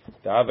פטור.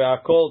 תהווה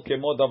הכל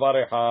כמו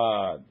דבר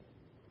אחד.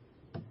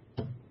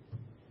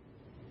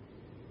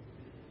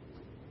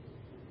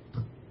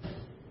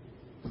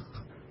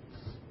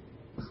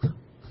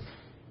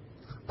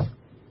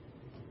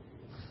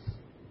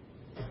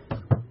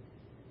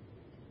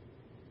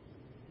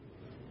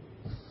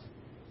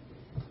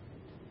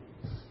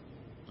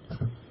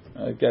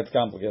 It gets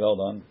complicated,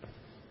 hold on.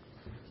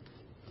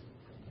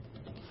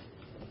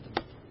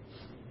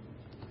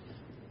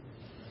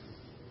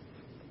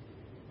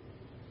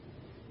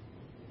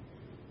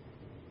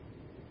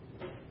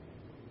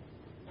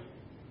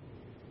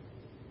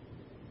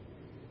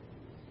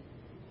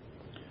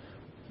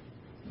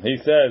 He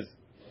says,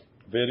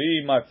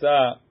 "Veri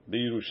matzah the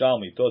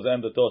Yerushalmi." Toz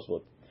and the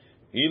Tosfot.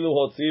 Ilu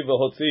hotzi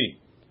v'hotzi,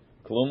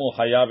 klumu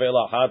chayav el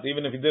achat.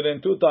 Even if he did it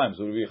in 2 times,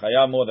 would be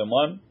chayav more than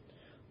one?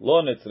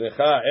 Lo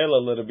netzrecha ela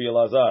l'Rabbi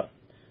Elazar.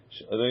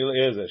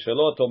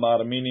 Shelo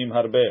tomar minim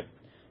harbe,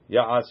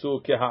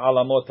 ya'asu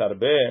keha'alamot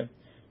harbe.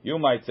 You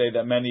might say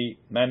that many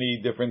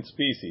different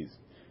species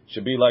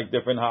should be like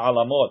different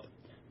ha'alamot.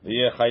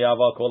 V'yeh chayav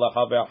al kol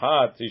achav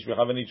ve'achat. So you should be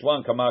having each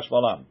one kamash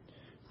malam.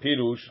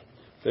 Pirush.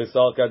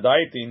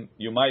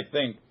 You might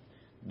think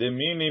the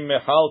minim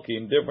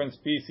mehalkim, different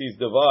species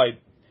divide.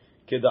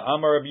 Keda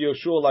Amar Rabbi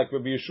Yeshua, like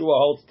Rabbi Yeshua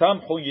holds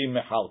tam huyim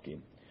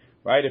mehalkim,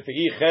 right? If you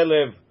eat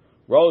chelev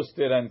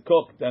roasted and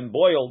cooked and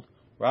boiled,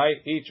 right?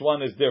 Each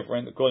one is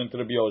different according to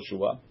Rabbi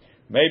Yeshua.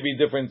 Maybe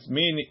different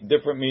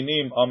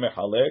minim are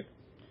mehalek.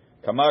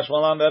 Kamash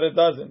malan that it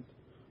doesn't.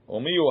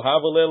 Umiyu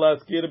havelel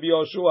askir Rabbi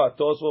Yeshua.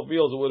 Tosfot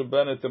feels it would have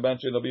been to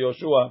mention Rabbi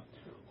Yeshua,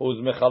 who's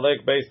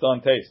mechalek based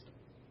on taste.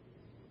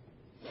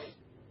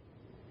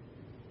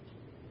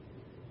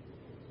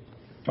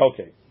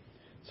 Okay,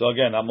 so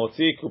again,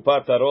 Amotzi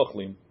kupat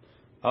harochlim,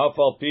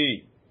 afal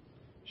pi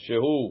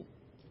shehu,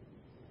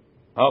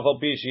 afal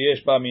pi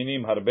sheyesh ba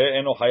minim harbe,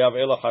 eno chayav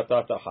ela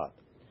chatat achat.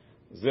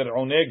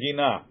 Zir'one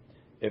gina,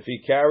 if he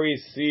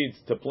carries seeds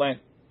to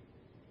plant.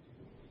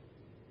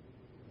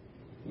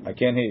 I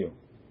can't hear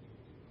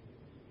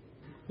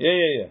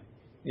you.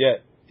 Yeah.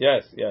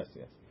 Yes.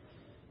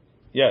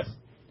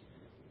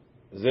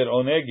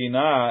 Zir'one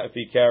gina, if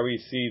he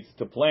carries seeds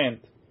to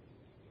plant.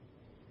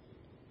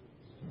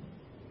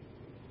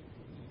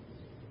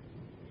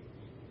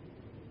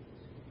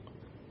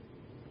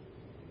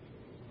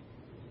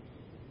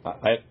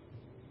 I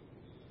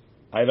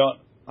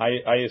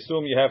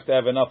assume you have to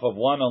have enough of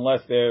one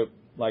unless they're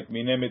like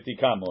minimiti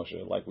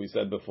kamoshe, like we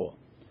said before.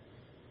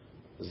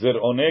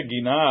 Zir'one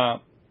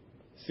gina,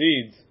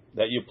 seeds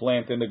that you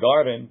plant in the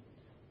garden,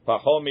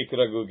 paho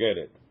mikra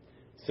gugeret.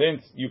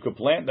 Since you could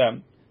plant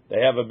them,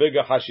 they have a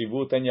bigger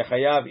hashivut and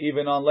yechayav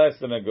even on less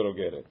than a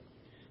gugeret.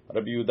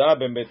 Rabbi Yehuda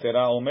ben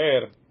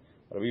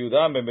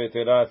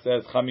Betera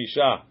says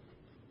chamisha,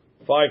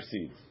 5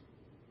 seeds.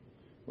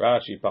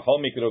 Rashi, pachol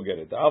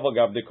mikrogeret.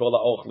 Avagav dekola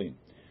ochlin.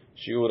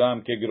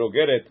 Shiuram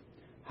kegrogeret.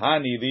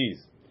 Hani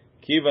these.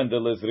 Kivan de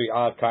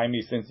lezri'ah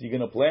kaimi. Since you're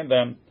going to plant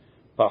them,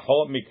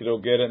 pachol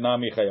mikrogeret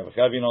nami chayav.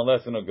 Chavin on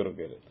less than a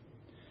grogeret.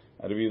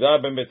 Rabbi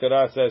Yehuda ben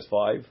Betera says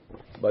 5.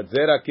 But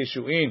zera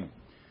kishuin,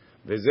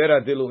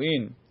 vezera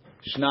diluin,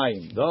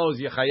 shnayim. Those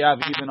you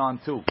chayav even on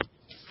 2.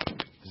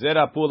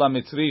 Zera pula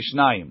mitzri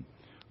shnayim.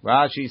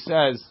 Rashi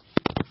says,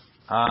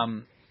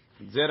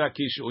 Zera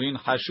kishuin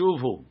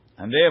hashuvhu,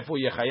 and therefore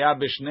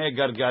yechayav b'shnei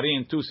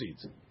gargarin, 2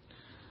 seeds.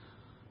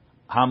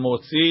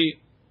 Hamotzi,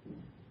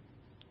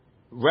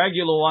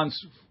 regular ones,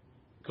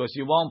 because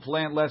you won't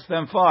plant less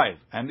than 5,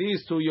 and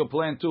these 2 you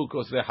plant 2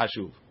 because they're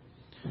hashuv.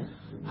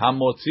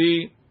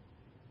 Hamotzi,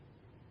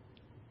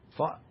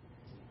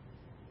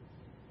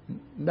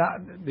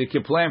 you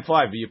can plant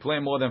 5, but you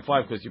plant more than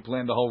 5 because you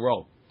plant the whole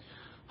row.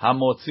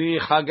 Hamotzi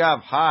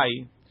chagav hai,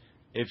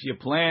 if you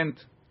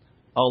plant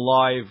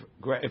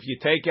if you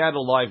take out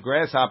a live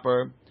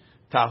grasshopper,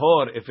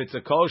 tahor, if it's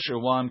a kosher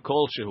one,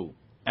 kol shehu,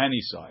 any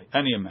size,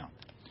 any amount.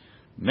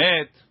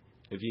 Met,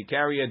 if you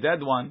carry a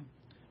dead one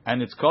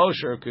and it's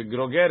kosher, could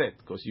go get it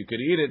because you could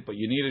eat it, but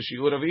you need a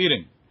shiur of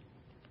eating.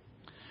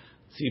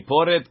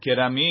 Tziporet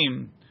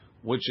keramim,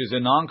 which is a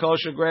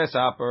non-kosher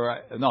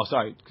grasshopper. No,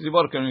 sorry,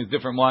 tziporet keramim is a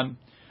different one.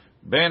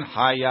 Ben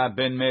haya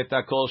ben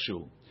meta kol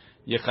shehu.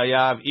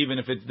 Yechayav, even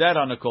if it's dead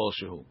on a kol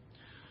shehu.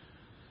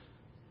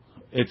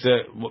 It's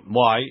a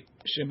why?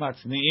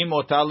 Shematzniim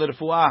otal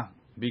l'refuah,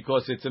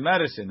 because it's a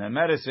medicine, and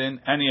medicine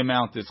any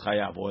amount is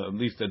chayav, or at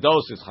least the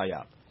dose is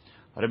chayav.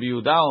 Rabbi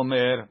Yehuda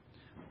Omer,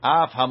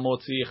 af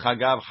hamotzi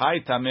chagav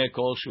hay tameh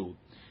kol shu.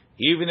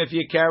 Even if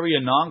you carry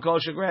a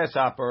non-kosher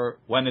grasshopper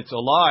when it's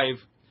alive,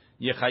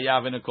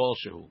 yechayav in a kol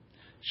shu.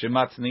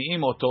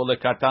 Shematzniim oto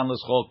lekatan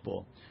l'schok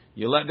bo.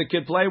 You let the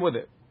kid play with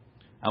it,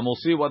 and we'll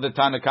see what the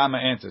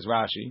Tanakama answers.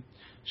 Rashi.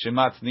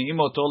 Shematzniim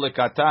oto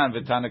lekatan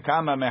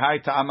v'Tanakama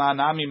mehay ta'ama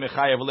nami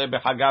mechayev le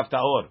b'chagav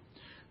ta'or.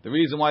 The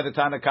reason why the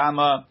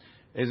Tanakama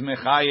is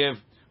mechayev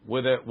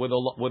with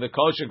a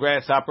kosher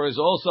grasshopper is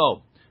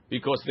also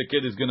because the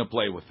kid is going to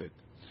play with it.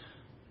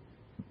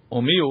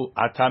 Umiu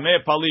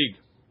atameh palig.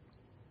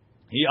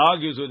 He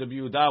argues with the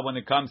Yehuda when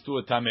it comes to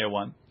a tameh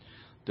one.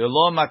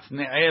 Delo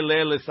matznei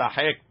le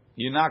lesachek.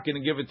 You're not going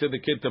to give it to the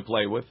kid to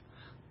play with.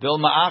 Del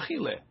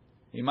ma'achile.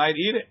 He might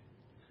eat it,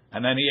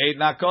 and then he ate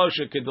not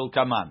kosher kedil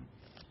kaman.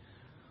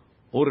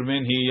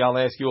 Urmin, I'll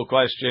ask you a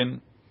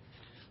question.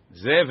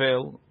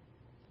 Zevel,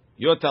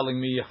 you're telling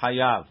me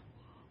hayav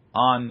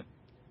on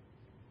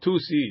 2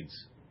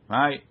 seeds,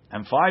 right?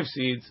 And 5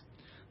 seeds,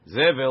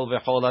 zevel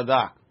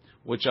v'choladak,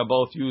 which are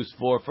both used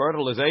for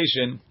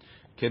fertilization,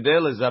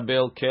 kedel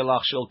zabel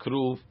kelach shel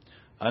kruv,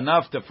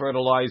 enough to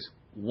fertilize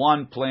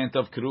 1 plant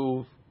of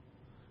kruv.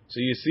 So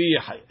you see,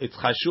 it's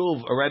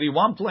chashuv already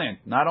 1 plant,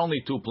 not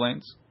only 2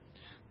 plants.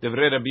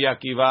 Devrei Rabbi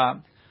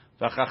Akiva.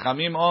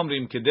 V'chachamim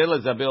omrim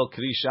kedel zabel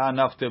krisha,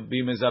 enough to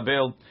be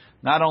mezabel,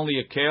 not only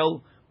a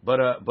kale but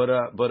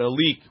a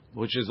leek,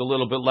 which is a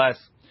little bit less.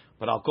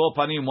 But al kol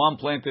panim, 1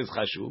 plant is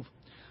chashuv.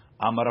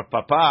 Amar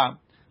Papa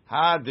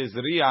ha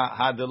dezriya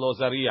ha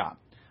delozariya.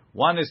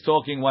 One is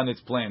talking when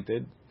it's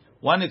planted.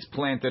 When it's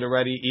planted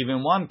already,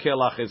 even 1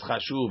 kelach is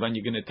chashuv, and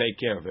you're going to take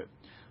care of it.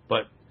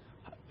 But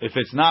if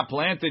it's not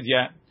planted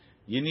yet,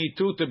 you need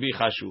 2 to be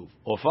chashuv,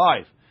 or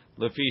 5.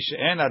 Lefi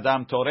she'en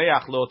adam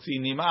toreach lotzi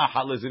nimah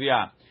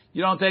halezriya.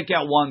 You don't take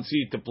out 1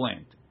 seed to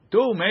plant.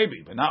 2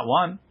 maybe, but not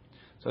 1.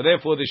 So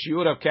therefore, the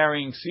shiur of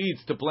carrying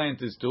seeds to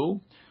plant is 2.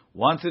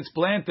 Once it's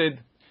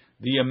planted,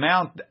 the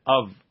amount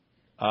of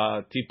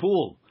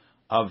tipul,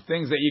 of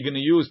things that you're going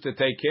to use to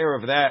take care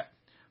of that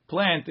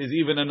plant, is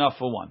even enough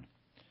for 1.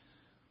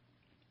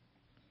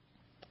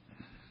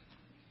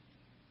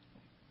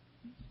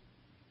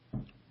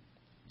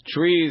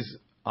 Trees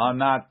are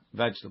not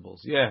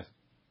vegetables. Yes,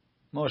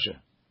 Moshe.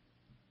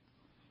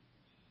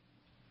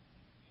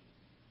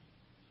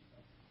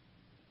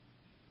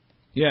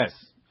 Yes,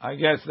 I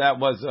guess that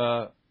was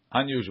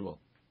unusual.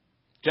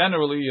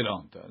 Generally, you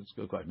don't. It's a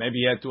good question. Maybe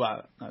you had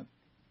to.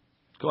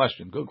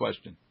 Good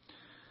question.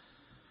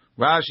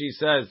 Rashi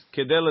says,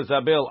 "Kedel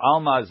zabil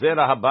alma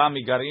zera haba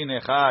migarin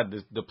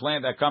echad." The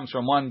plant that comes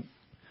from 1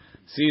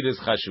 seed is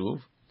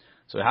chashuv.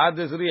 So had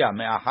zriya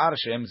me'achar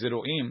shem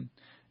ziruim.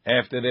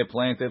 After they're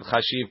planted,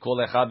 chashiv kol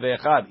echad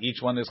ve'echad.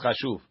 Each one is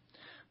chashuv.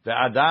 The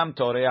adam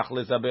toreach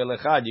lezabel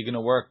echad. You're going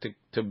to work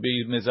to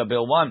be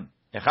mizabel 1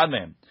 echad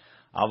mehem.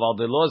 Aval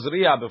de lo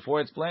zriya,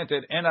 before it's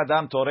planted, en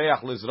adam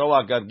toreach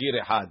lizroa gargir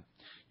echad.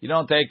 You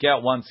don't take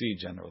out 1 seed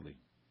generally.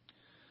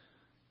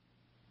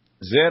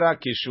 Zera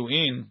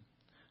kishuin,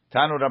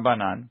 tanu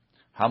rabanan,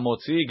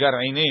 hamotzi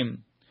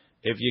gar'inim,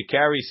 if you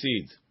carry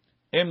seeds.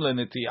 Im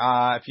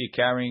leniti'ah, if you're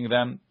carrying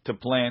them to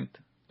plant,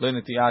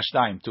 leniti'ah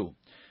shtaim, 2.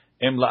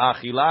 Im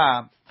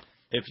la'achila,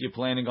 if you're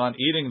planning on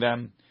eating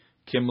them,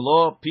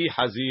 kimlo pi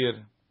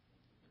hazir,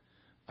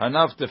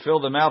 enough to fill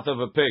the mouth of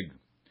a pig.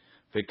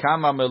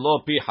 V'kama melo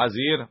pi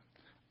hazir,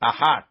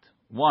 ahat,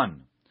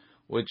 1,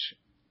 which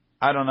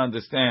I don't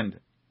understand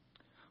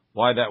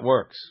why that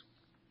works.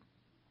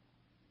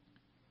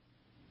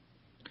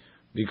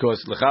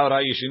 Because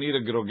l'chaora you should need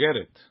a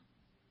grogeret.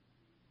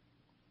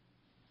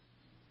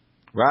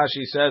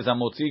 Rashi says,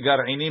 "Amotzi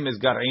gar'inim is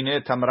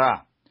gar'ine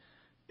tamra."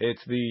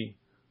 It's the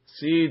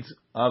seeds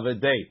of a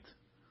date.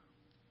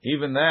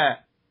 Even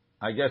that,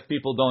 I guess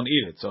people don't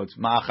eat it, so it's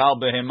ma'achal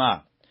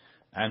behema.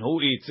 And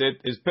who eats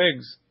it is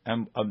pigs.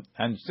 And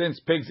since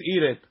pigs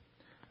eat it,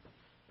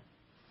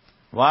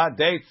 what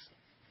dates?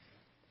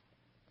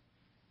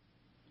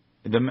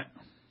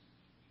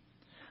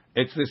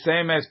 It's the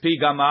same as pi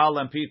gamal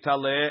and pi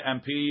taleh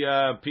and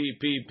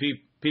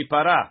pi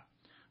para,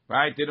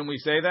 right? Didn't we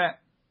say that?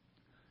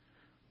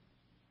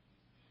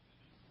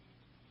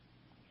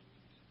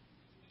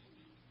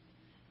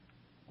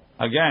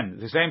 Again,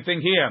 the same thing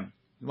here.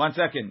 1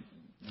 second.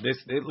 This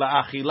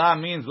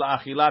la'achila means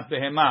la'achilat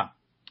behema.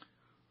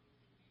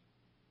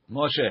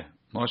 Moshe,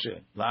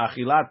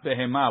 la'achilat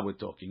behema we're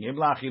talking. Im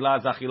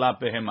la'achilat zachilat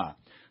behema.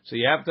 So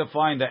you have to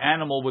find the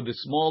animal with the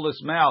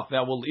smallest mouth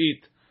that will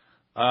eat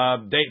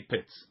date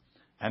pits.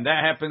 And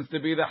that happens to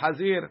be the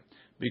hazir,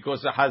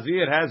 because the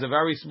hazir has a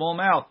very small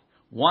mouth.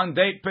 One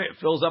date pit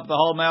fills up the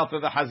whole mouth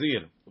of the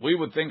hazir. We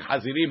would think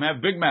hazirim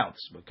have big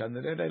mouths, but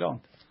they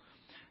don't.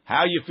 How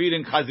are you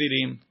feeding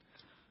hazirim?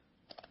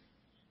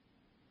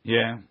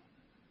 Yeah.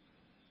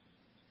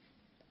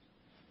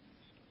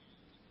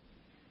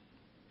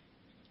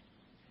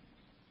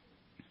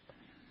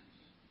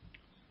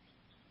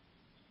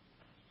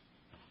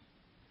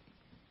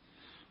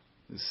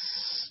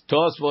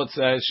 Tosfot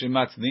says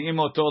Shimatzniim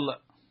otol.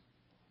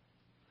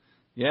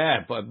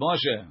 Yeah, but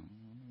Moshe,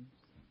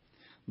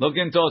 look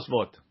in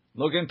Tosfot.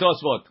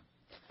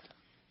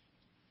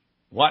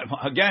 What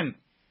again?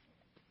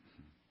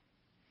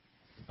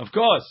 Of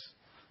course.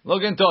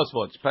 Look in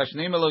Tosfot.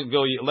 Pashnim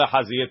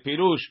lehazir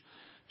pirush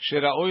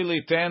shira'oi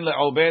liten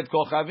le'obed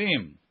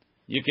kochavim.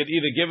 You could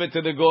either give it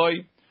to the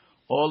goy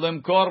or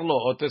lemkor lo,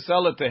 or to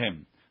sell it to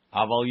him.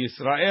 Aval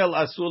Yisrael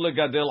asul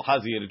legadel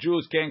hazir.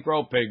 Jews can't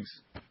grow pigs.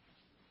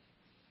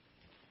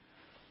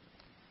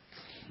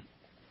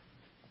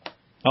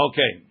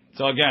 Okay,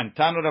 so again,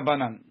 Tanu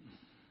Rabbanan.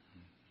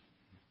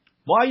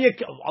 Why are you,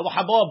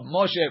 Habab,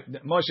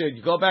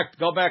 Moshe, go back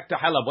to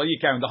Halab. What are you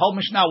carrying? The whole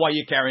Mishnah, why are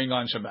you carrying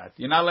on Shabbat?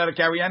 You're not allowed to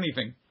carry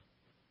anything.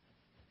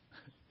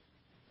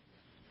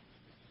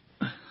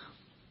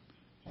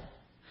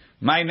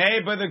 My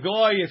neighbor, the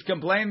goy, is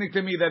complaining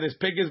to me that his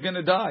pig is going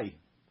to die.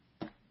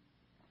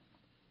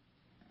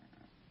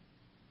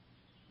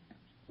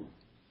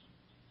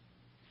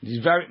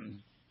 He's very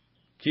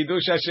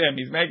Kiddush Hashem.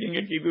 He's making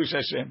a Kiddush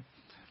Hashem.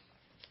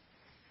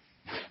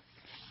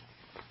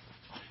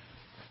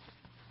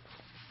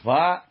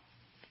 What?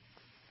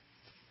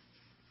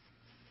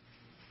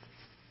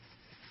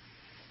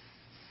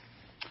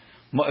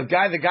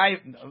 Moshe,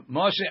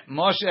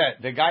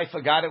 the guy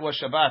forgot it was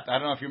Shabbat. I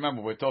don't know if you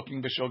remember. We're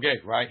talking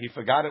b'shogeg, right? He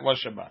forgot it was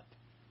Shabbat.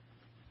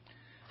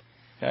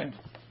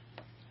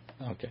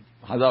 Okay.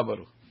 Hazar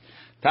Baruch.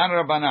 Tan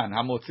Rabbanan,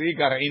 hamotzi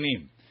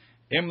gar'inim,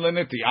 im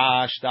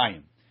leneti'ah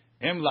shtayim,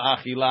 im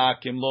la'achila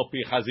kim lo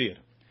pi chazir,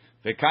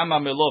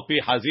 v'kama melo pi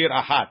chazir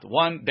ahat,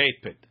 one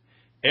date pit.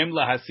 Im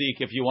lahasik,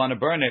 if you want to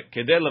burn it,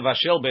 kedeh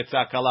levashel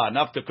betzah kala,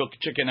 enough to cook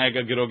chicken egg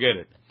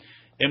girogerit.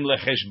 Im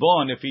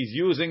lecheshbon, if he's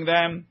using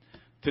them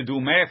to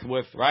do math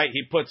with, right?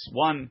 He puts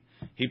one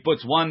pit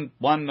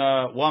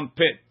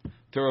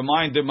to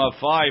remind him of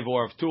 5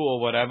 or of 2 or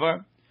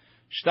whatever.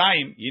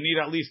 Shtayim, you need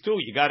at least 2.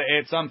 You got to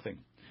add something.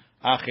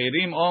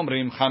 Achirim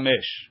omrim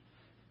chamesh.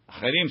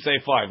 Achirim say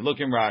 5.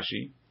 Look in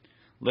Rashi.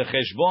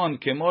 Lecheshbon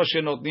kemo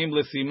shenotnim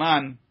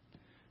lesiman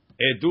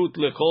edut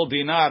lechol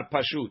dinar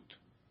pashut.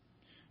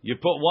 You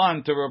put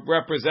 1 to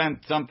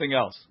represent something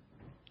else.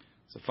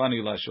 It's a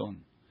funny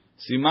lashon.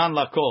 Siman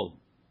lakol.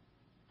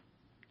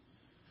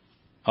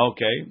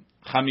 Okay.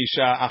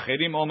 Chamisha.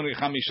 Achirim omri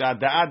chamisha.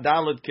 Da'at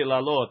dalad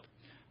kilalot.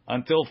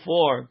 Until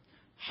 4.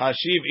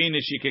 Hashiv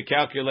inish, you can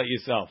calculate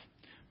yourself.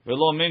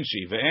 Velo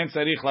minshi. Ve'en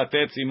tzarich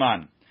latet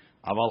siman.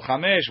 Aval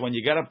chamesh, when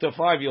you get up to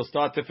 5, you'll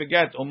start to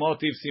forget.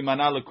 Umotiv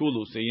simana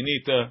lekulu. So you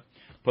need to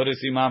put a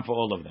siman for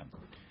all of them.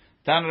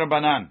 Tan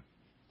Rabbanan.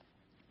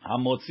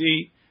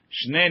 Hamotzi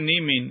shne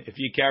nimin, if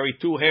you carry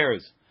 2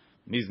 hairs.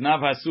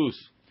 Miznav hasus,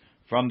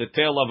 from the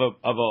tail of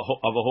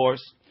a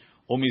horse.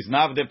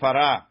 Umiznav de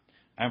para,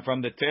 and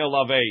from the tail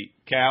of a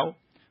cow.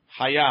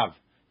 Hayav.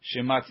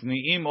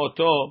 Shematzniim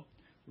oto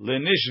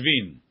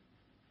lenishvin.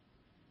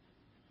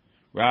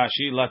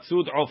 Rashi,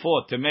 latzud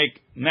ofot, to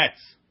make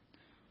nets.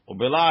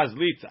 Ubelaz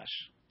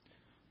litzash.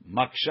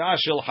 Maksha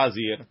shel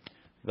hazir,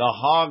 the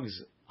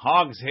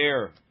hog's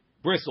hair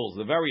bristles,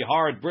 the very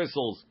hard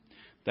bristles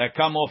that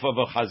come off of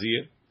a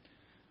hazir.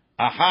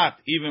 Ahat,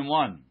 even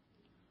 1.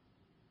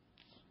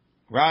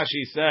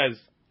 Rashi says,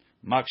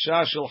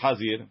 Maksha shel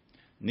hazir,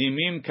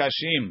 nimim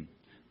kashim,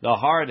 the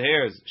hard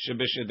hairs,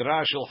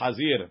 shebeshedra shel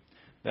hazir,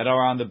 that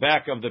are on the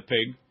back of the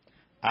pig.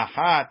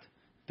 Ahat,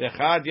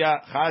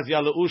 techadya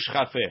chazya leush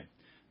chafeh.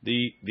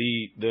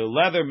 The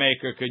leather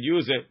maker could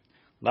use it,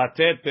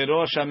 latet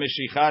perosh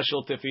ha-meshicha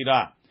shel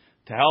tefirah,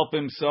 to help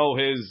him sew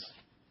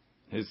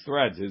his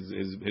threads,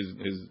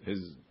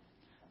 his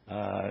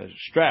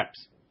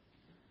straps.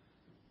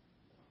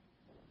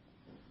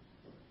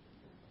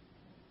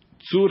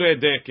 Tzure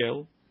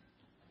dekel,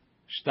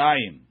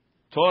 shtayim,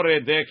 tore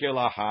dekel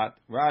ahat.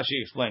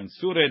 Rashi explains,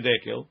 tzure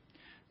dekel,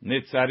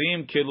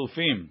 nitzarim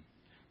kelufim,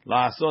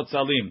 la'asot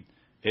salim.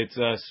 It's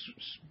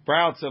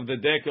sprouts of the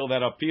dekel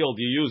that are peeled.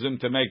 You use them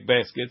to make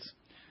baskets.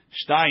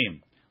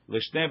 Shtayim,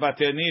 l'shnei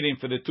bater nirim,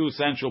 for the 2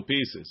 central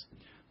pieces.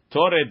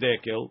 Tore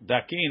dekel,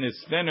 dakin,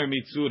 is thinner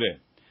mitzure.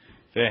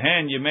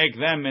 Vehen, you make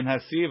them in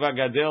hasiv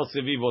agadel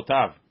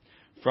sevivotav.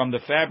 from the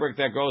fabric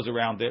that goes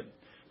around it.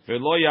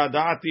 V'lo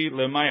yadati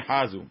lemay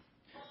hazu.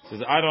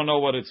 Says, I don't know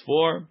what it's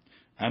for.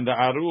 And the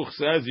Aruch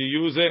says you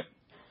use it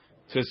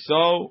to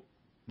sew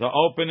the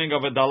opening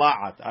of a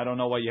dala'at. I don't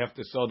know why you have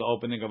to sew the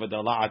opening of a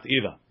dala'at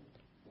either.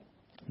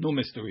 No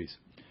mysteries.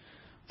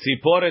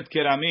 Tziporet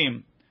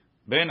keramim,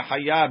 ben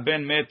haya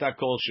ben meta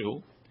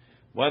kolshu.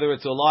 Whether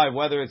it's alive,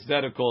 whether it's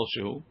dead or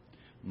kolshu.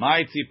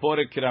 My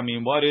tziporet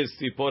keramim. What is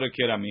tziporet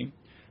keramim?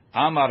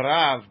 Amar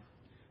Rav,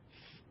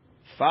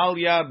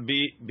 falya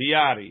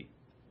biari.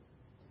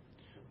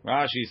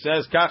 Rashi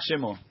says, kach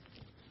shemo.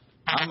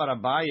 Amar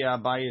Abaya,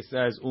 Abaya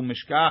says,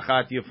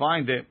 umishkachat, you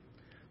find it,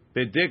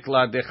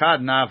 bedikla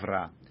dechad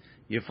navra.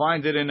 You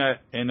find it in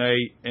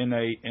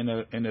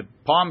a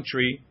palm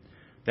tree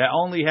that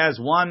only has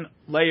one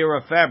layer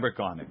of fabric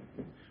on it.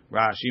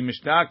 Rashi,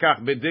 mishtachach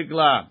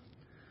bedikla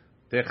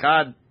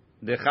dechad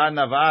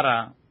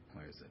navara.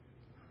 Where is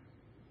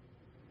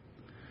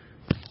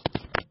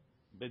it?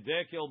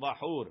 Bedekil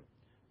bahur,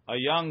 a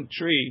young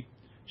tree,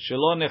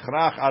 shelo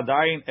nechrach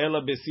adayin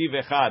ela besiv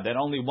echad, that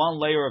only one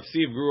layer of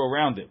sieve grew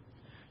around it.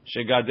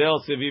 Shegadel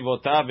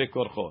sevivotav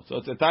vekorcho. So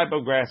it's a type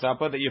of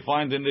grasshopper that you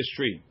find in this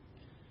tree.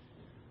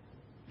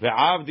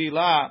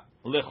 Ve'avdila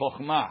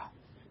lechochmah.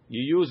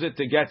 You use it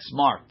to get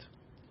smart.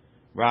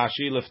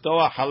 Rashi,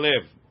 leftoah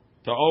halev,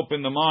 to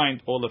open the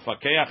mind, or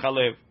lefakeach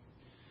halev.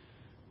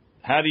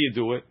 How do you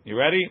do it? You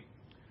ready?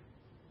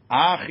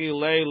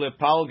 Achile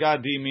lepalga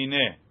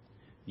dimine.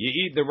 You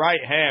eat the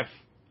right half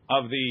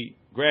of the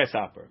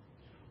grasshopper.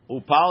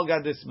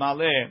 Upalga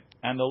dismale,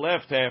 and the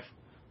left half,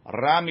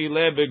 Rami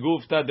le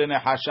begufta de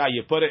nehasha.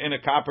 You put it in a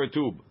copper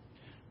tube.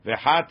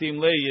 Vehatim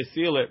le, you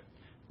seal it.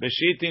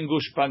 Beshitin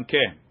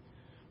gushpanke,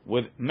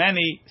 with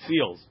many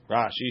seals.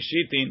 Rashi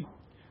shitin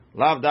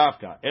lav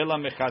davka ela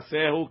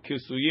mechasehu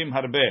kisuyim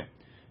harbe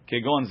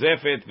kegon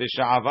zefet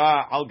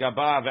v'sha'ava al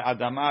gaba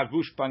ve'adama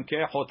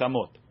gushpanke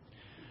chotamot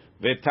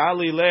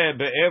ve'tali le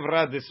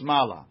be'evra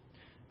dismala,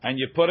 and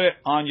you put it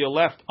on your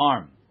left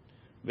arm.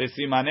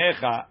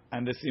 Ve'simanecha,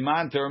 and the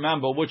siman to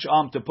remember which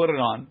arm to put it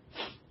on.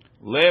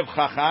 Lev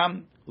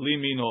chacham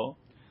limino,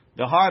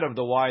 the heart of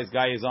the wise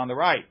guy is on the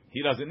right.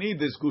 He doesn't need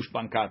this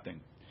gushpanka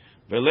thing.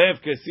 Velev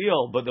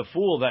kesil, but the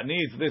fool that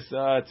needs this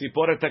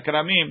tziporet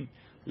hakramim,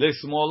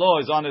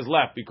 lismolo, is on his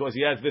left because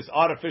he has this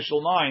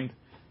artificial mind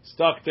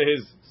stuck to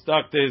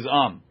his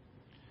arm.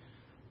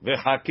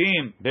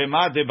 Vechakim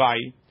bema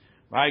debai,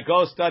 right?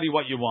 Go study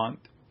what you want.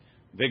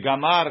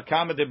 Vegamar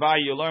kama debai,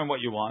 you learn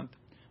what you want.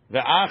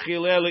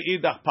 Ve'achile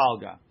leidach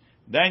palga,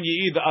 then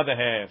you eat the other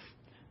half.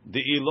 The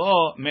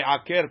ilo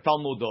me'aker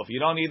talmudov. You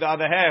don't eat the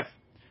other half,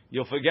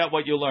 you'll forget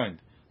what you learned.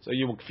 So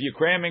if you're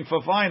cramming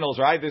for finals,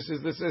 right? This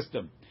is the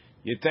system.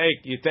 You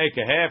take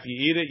a half,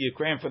 you eat it, you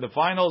cram for the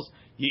finals,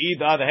 you eat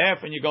the other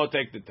half, and you go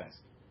take the test.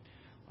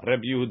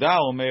 Rabbi Yehuda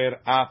Omer,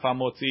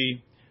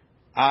 afamotzi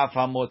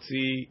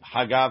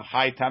hagav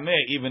hay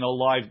tameh, even a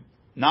live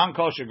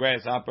non-kosher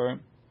grasshopper.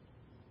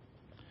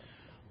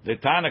 The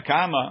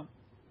Tanakama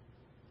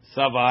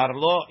savar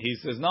lo, he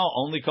says no,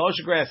 only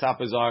kosher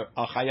grasshoppers are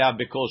chayav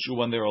b'koshu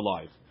when they're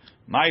alive.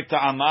 My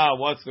ta'ama,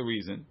 what's the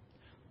reason?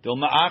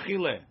 Dilma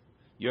achile,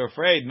 you're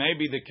afraid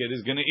maybe the kid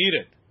is going to eat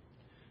it.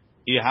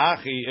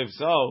 Ihachi, if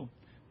so,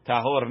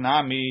 tahor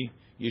nami,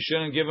 you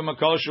shouldn't give him a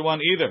kosher one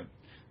either.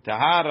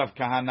 Tahar Rav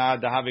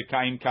Kahana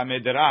dahavikaim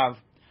kamed Rav.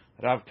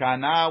 Rav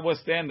Kahana was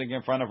standing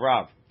in front of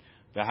Rav.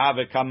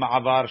 Dahavikam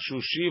avar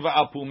shushiva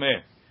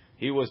apumeh.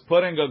 He was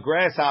putting a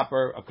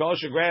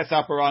kosher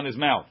grasshopper on his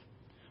mouth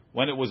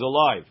when it was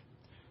alive.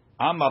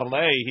 Amar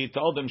le, he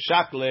told him,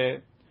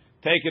 shakle,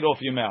 take it off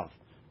your mouth.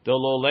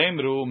 Delo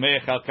lemru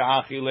mechal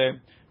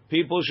ka'achile.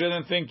 People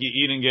shouldn't think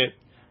you're eating it.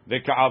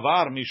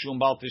 Ve'ka'avar mishum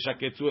bal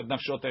tishaketzu et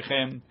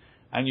nafshotechem,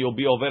 and you'll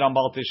be over on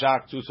bal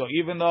tishaketzu. So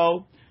even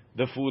though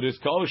the food is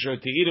kosher,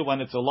 to eat it when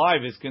it's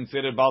alive is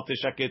considered bal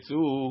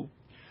tishaketzu.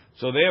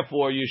 So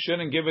therefore, you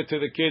shouldn't give it to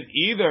the kid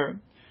either,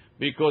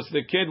 because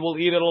the kid will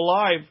eat it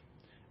alive,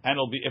 and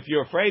if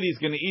you're afraid he's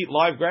going to eat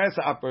live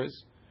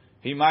grasshoppers,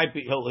 he'll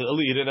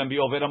eat it and be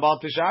over on bal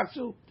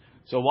tishaketzu.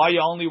 So why are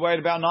you only worried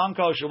about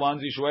non-kosher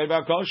ones? You should worry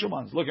about kosher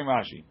ones. Look at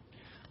Rashi.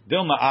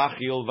 Dilma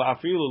achil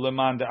va'afilu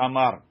leman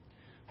de'amar.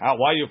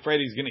 Why are you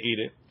afraid he's going to eat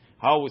it?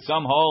 How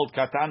some hold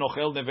katan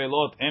ochel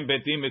nevelot em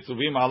betim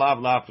mitzuvim alav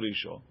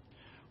la'afrisho.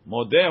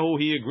 Modehu,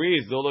 he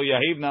agrees. Dolo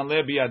yahiv nan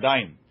le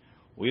biyadayim.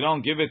 We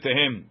don't give it to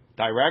him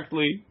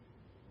directly.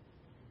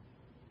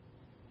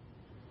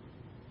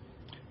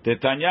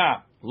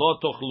 Tetanya lo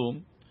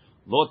tochlum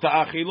lo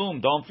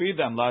ta'achilum. Don't feed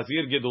them.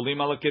 Lazir gedulim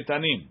ala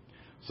ketanim.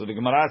 So the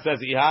Gemara says,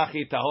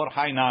 Ihachi tahor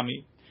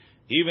hainami.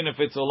 Even if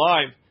it's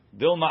alive,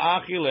 dilma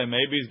achile,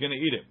 maybe he's going to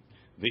eat it.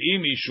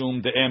 V'im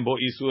ishum de'embo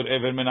isur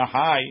ever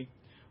menachai.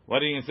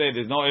 What are you going to say?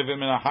 There's no ever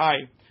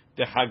menachai.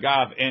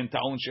 Tehagav en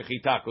ta'un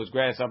shechita, because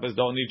grasshoppers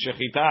don't need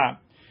shechita.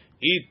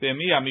 Eat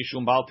b'miya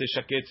mishum bal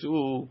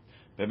teshaketzu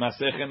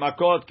b'masechet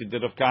makot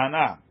k'dir of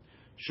kahana.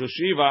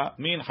 Shushiva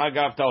min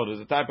hagav ta'or.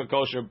 It's a type of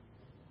kosher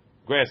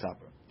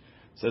grasshopper.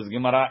 Says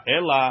Gemara,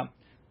 Ela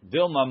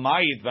dilma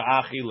mayit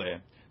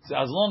v'achile. So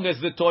as long as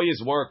the toy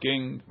is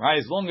working, right?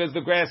 As long as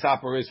the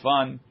grasshopper is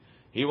fun,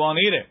 he won't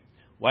eat it.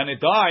 When it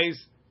dies,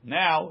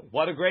 now,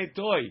 what a great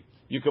toy.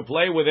 You could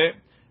play with it,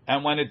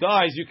 and when it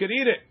dies, you could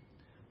eat it.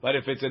 But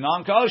if it's a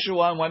non-kosher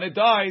one, when it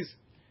dies,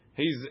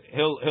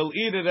 he'll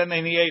eat it, and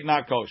then he ate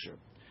not kosher.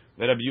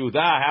 But Rabbi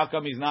Yehuda, how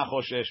come he's not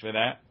choshesh for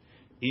that?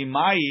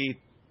 Imayit,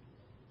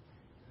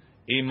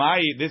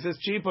 this is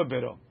cheaper,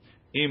 biro.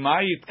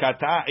 Imayit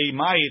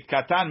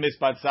katan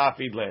mispat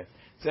safid le.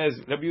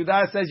 Says Rabbi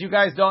Yehuda says, you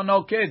guys don't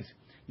know kids.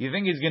 You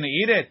think he's going to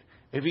eat it?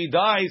 If he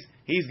dies,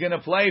 he's going to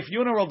play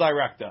funeral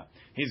director.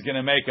 He's going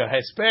to make a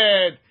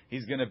hesped.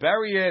 He's going to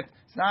bury it.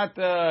 It's not.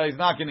 He's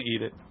not going to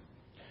eat it.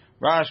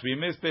 Rashbi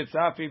mispet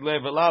safid le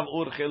velav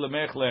urche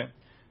lemechle.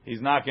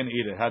 He's not going to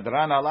eat it.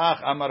 Hadran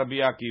alach amar Rabbi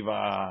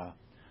Akiva.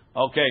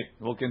 Okay,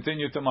 we'll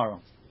continue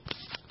tomorrow.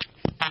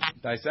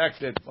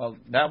 Dissect it. Well,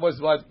 that was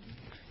what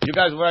you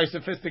guys were very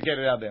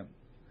sophisticated out there.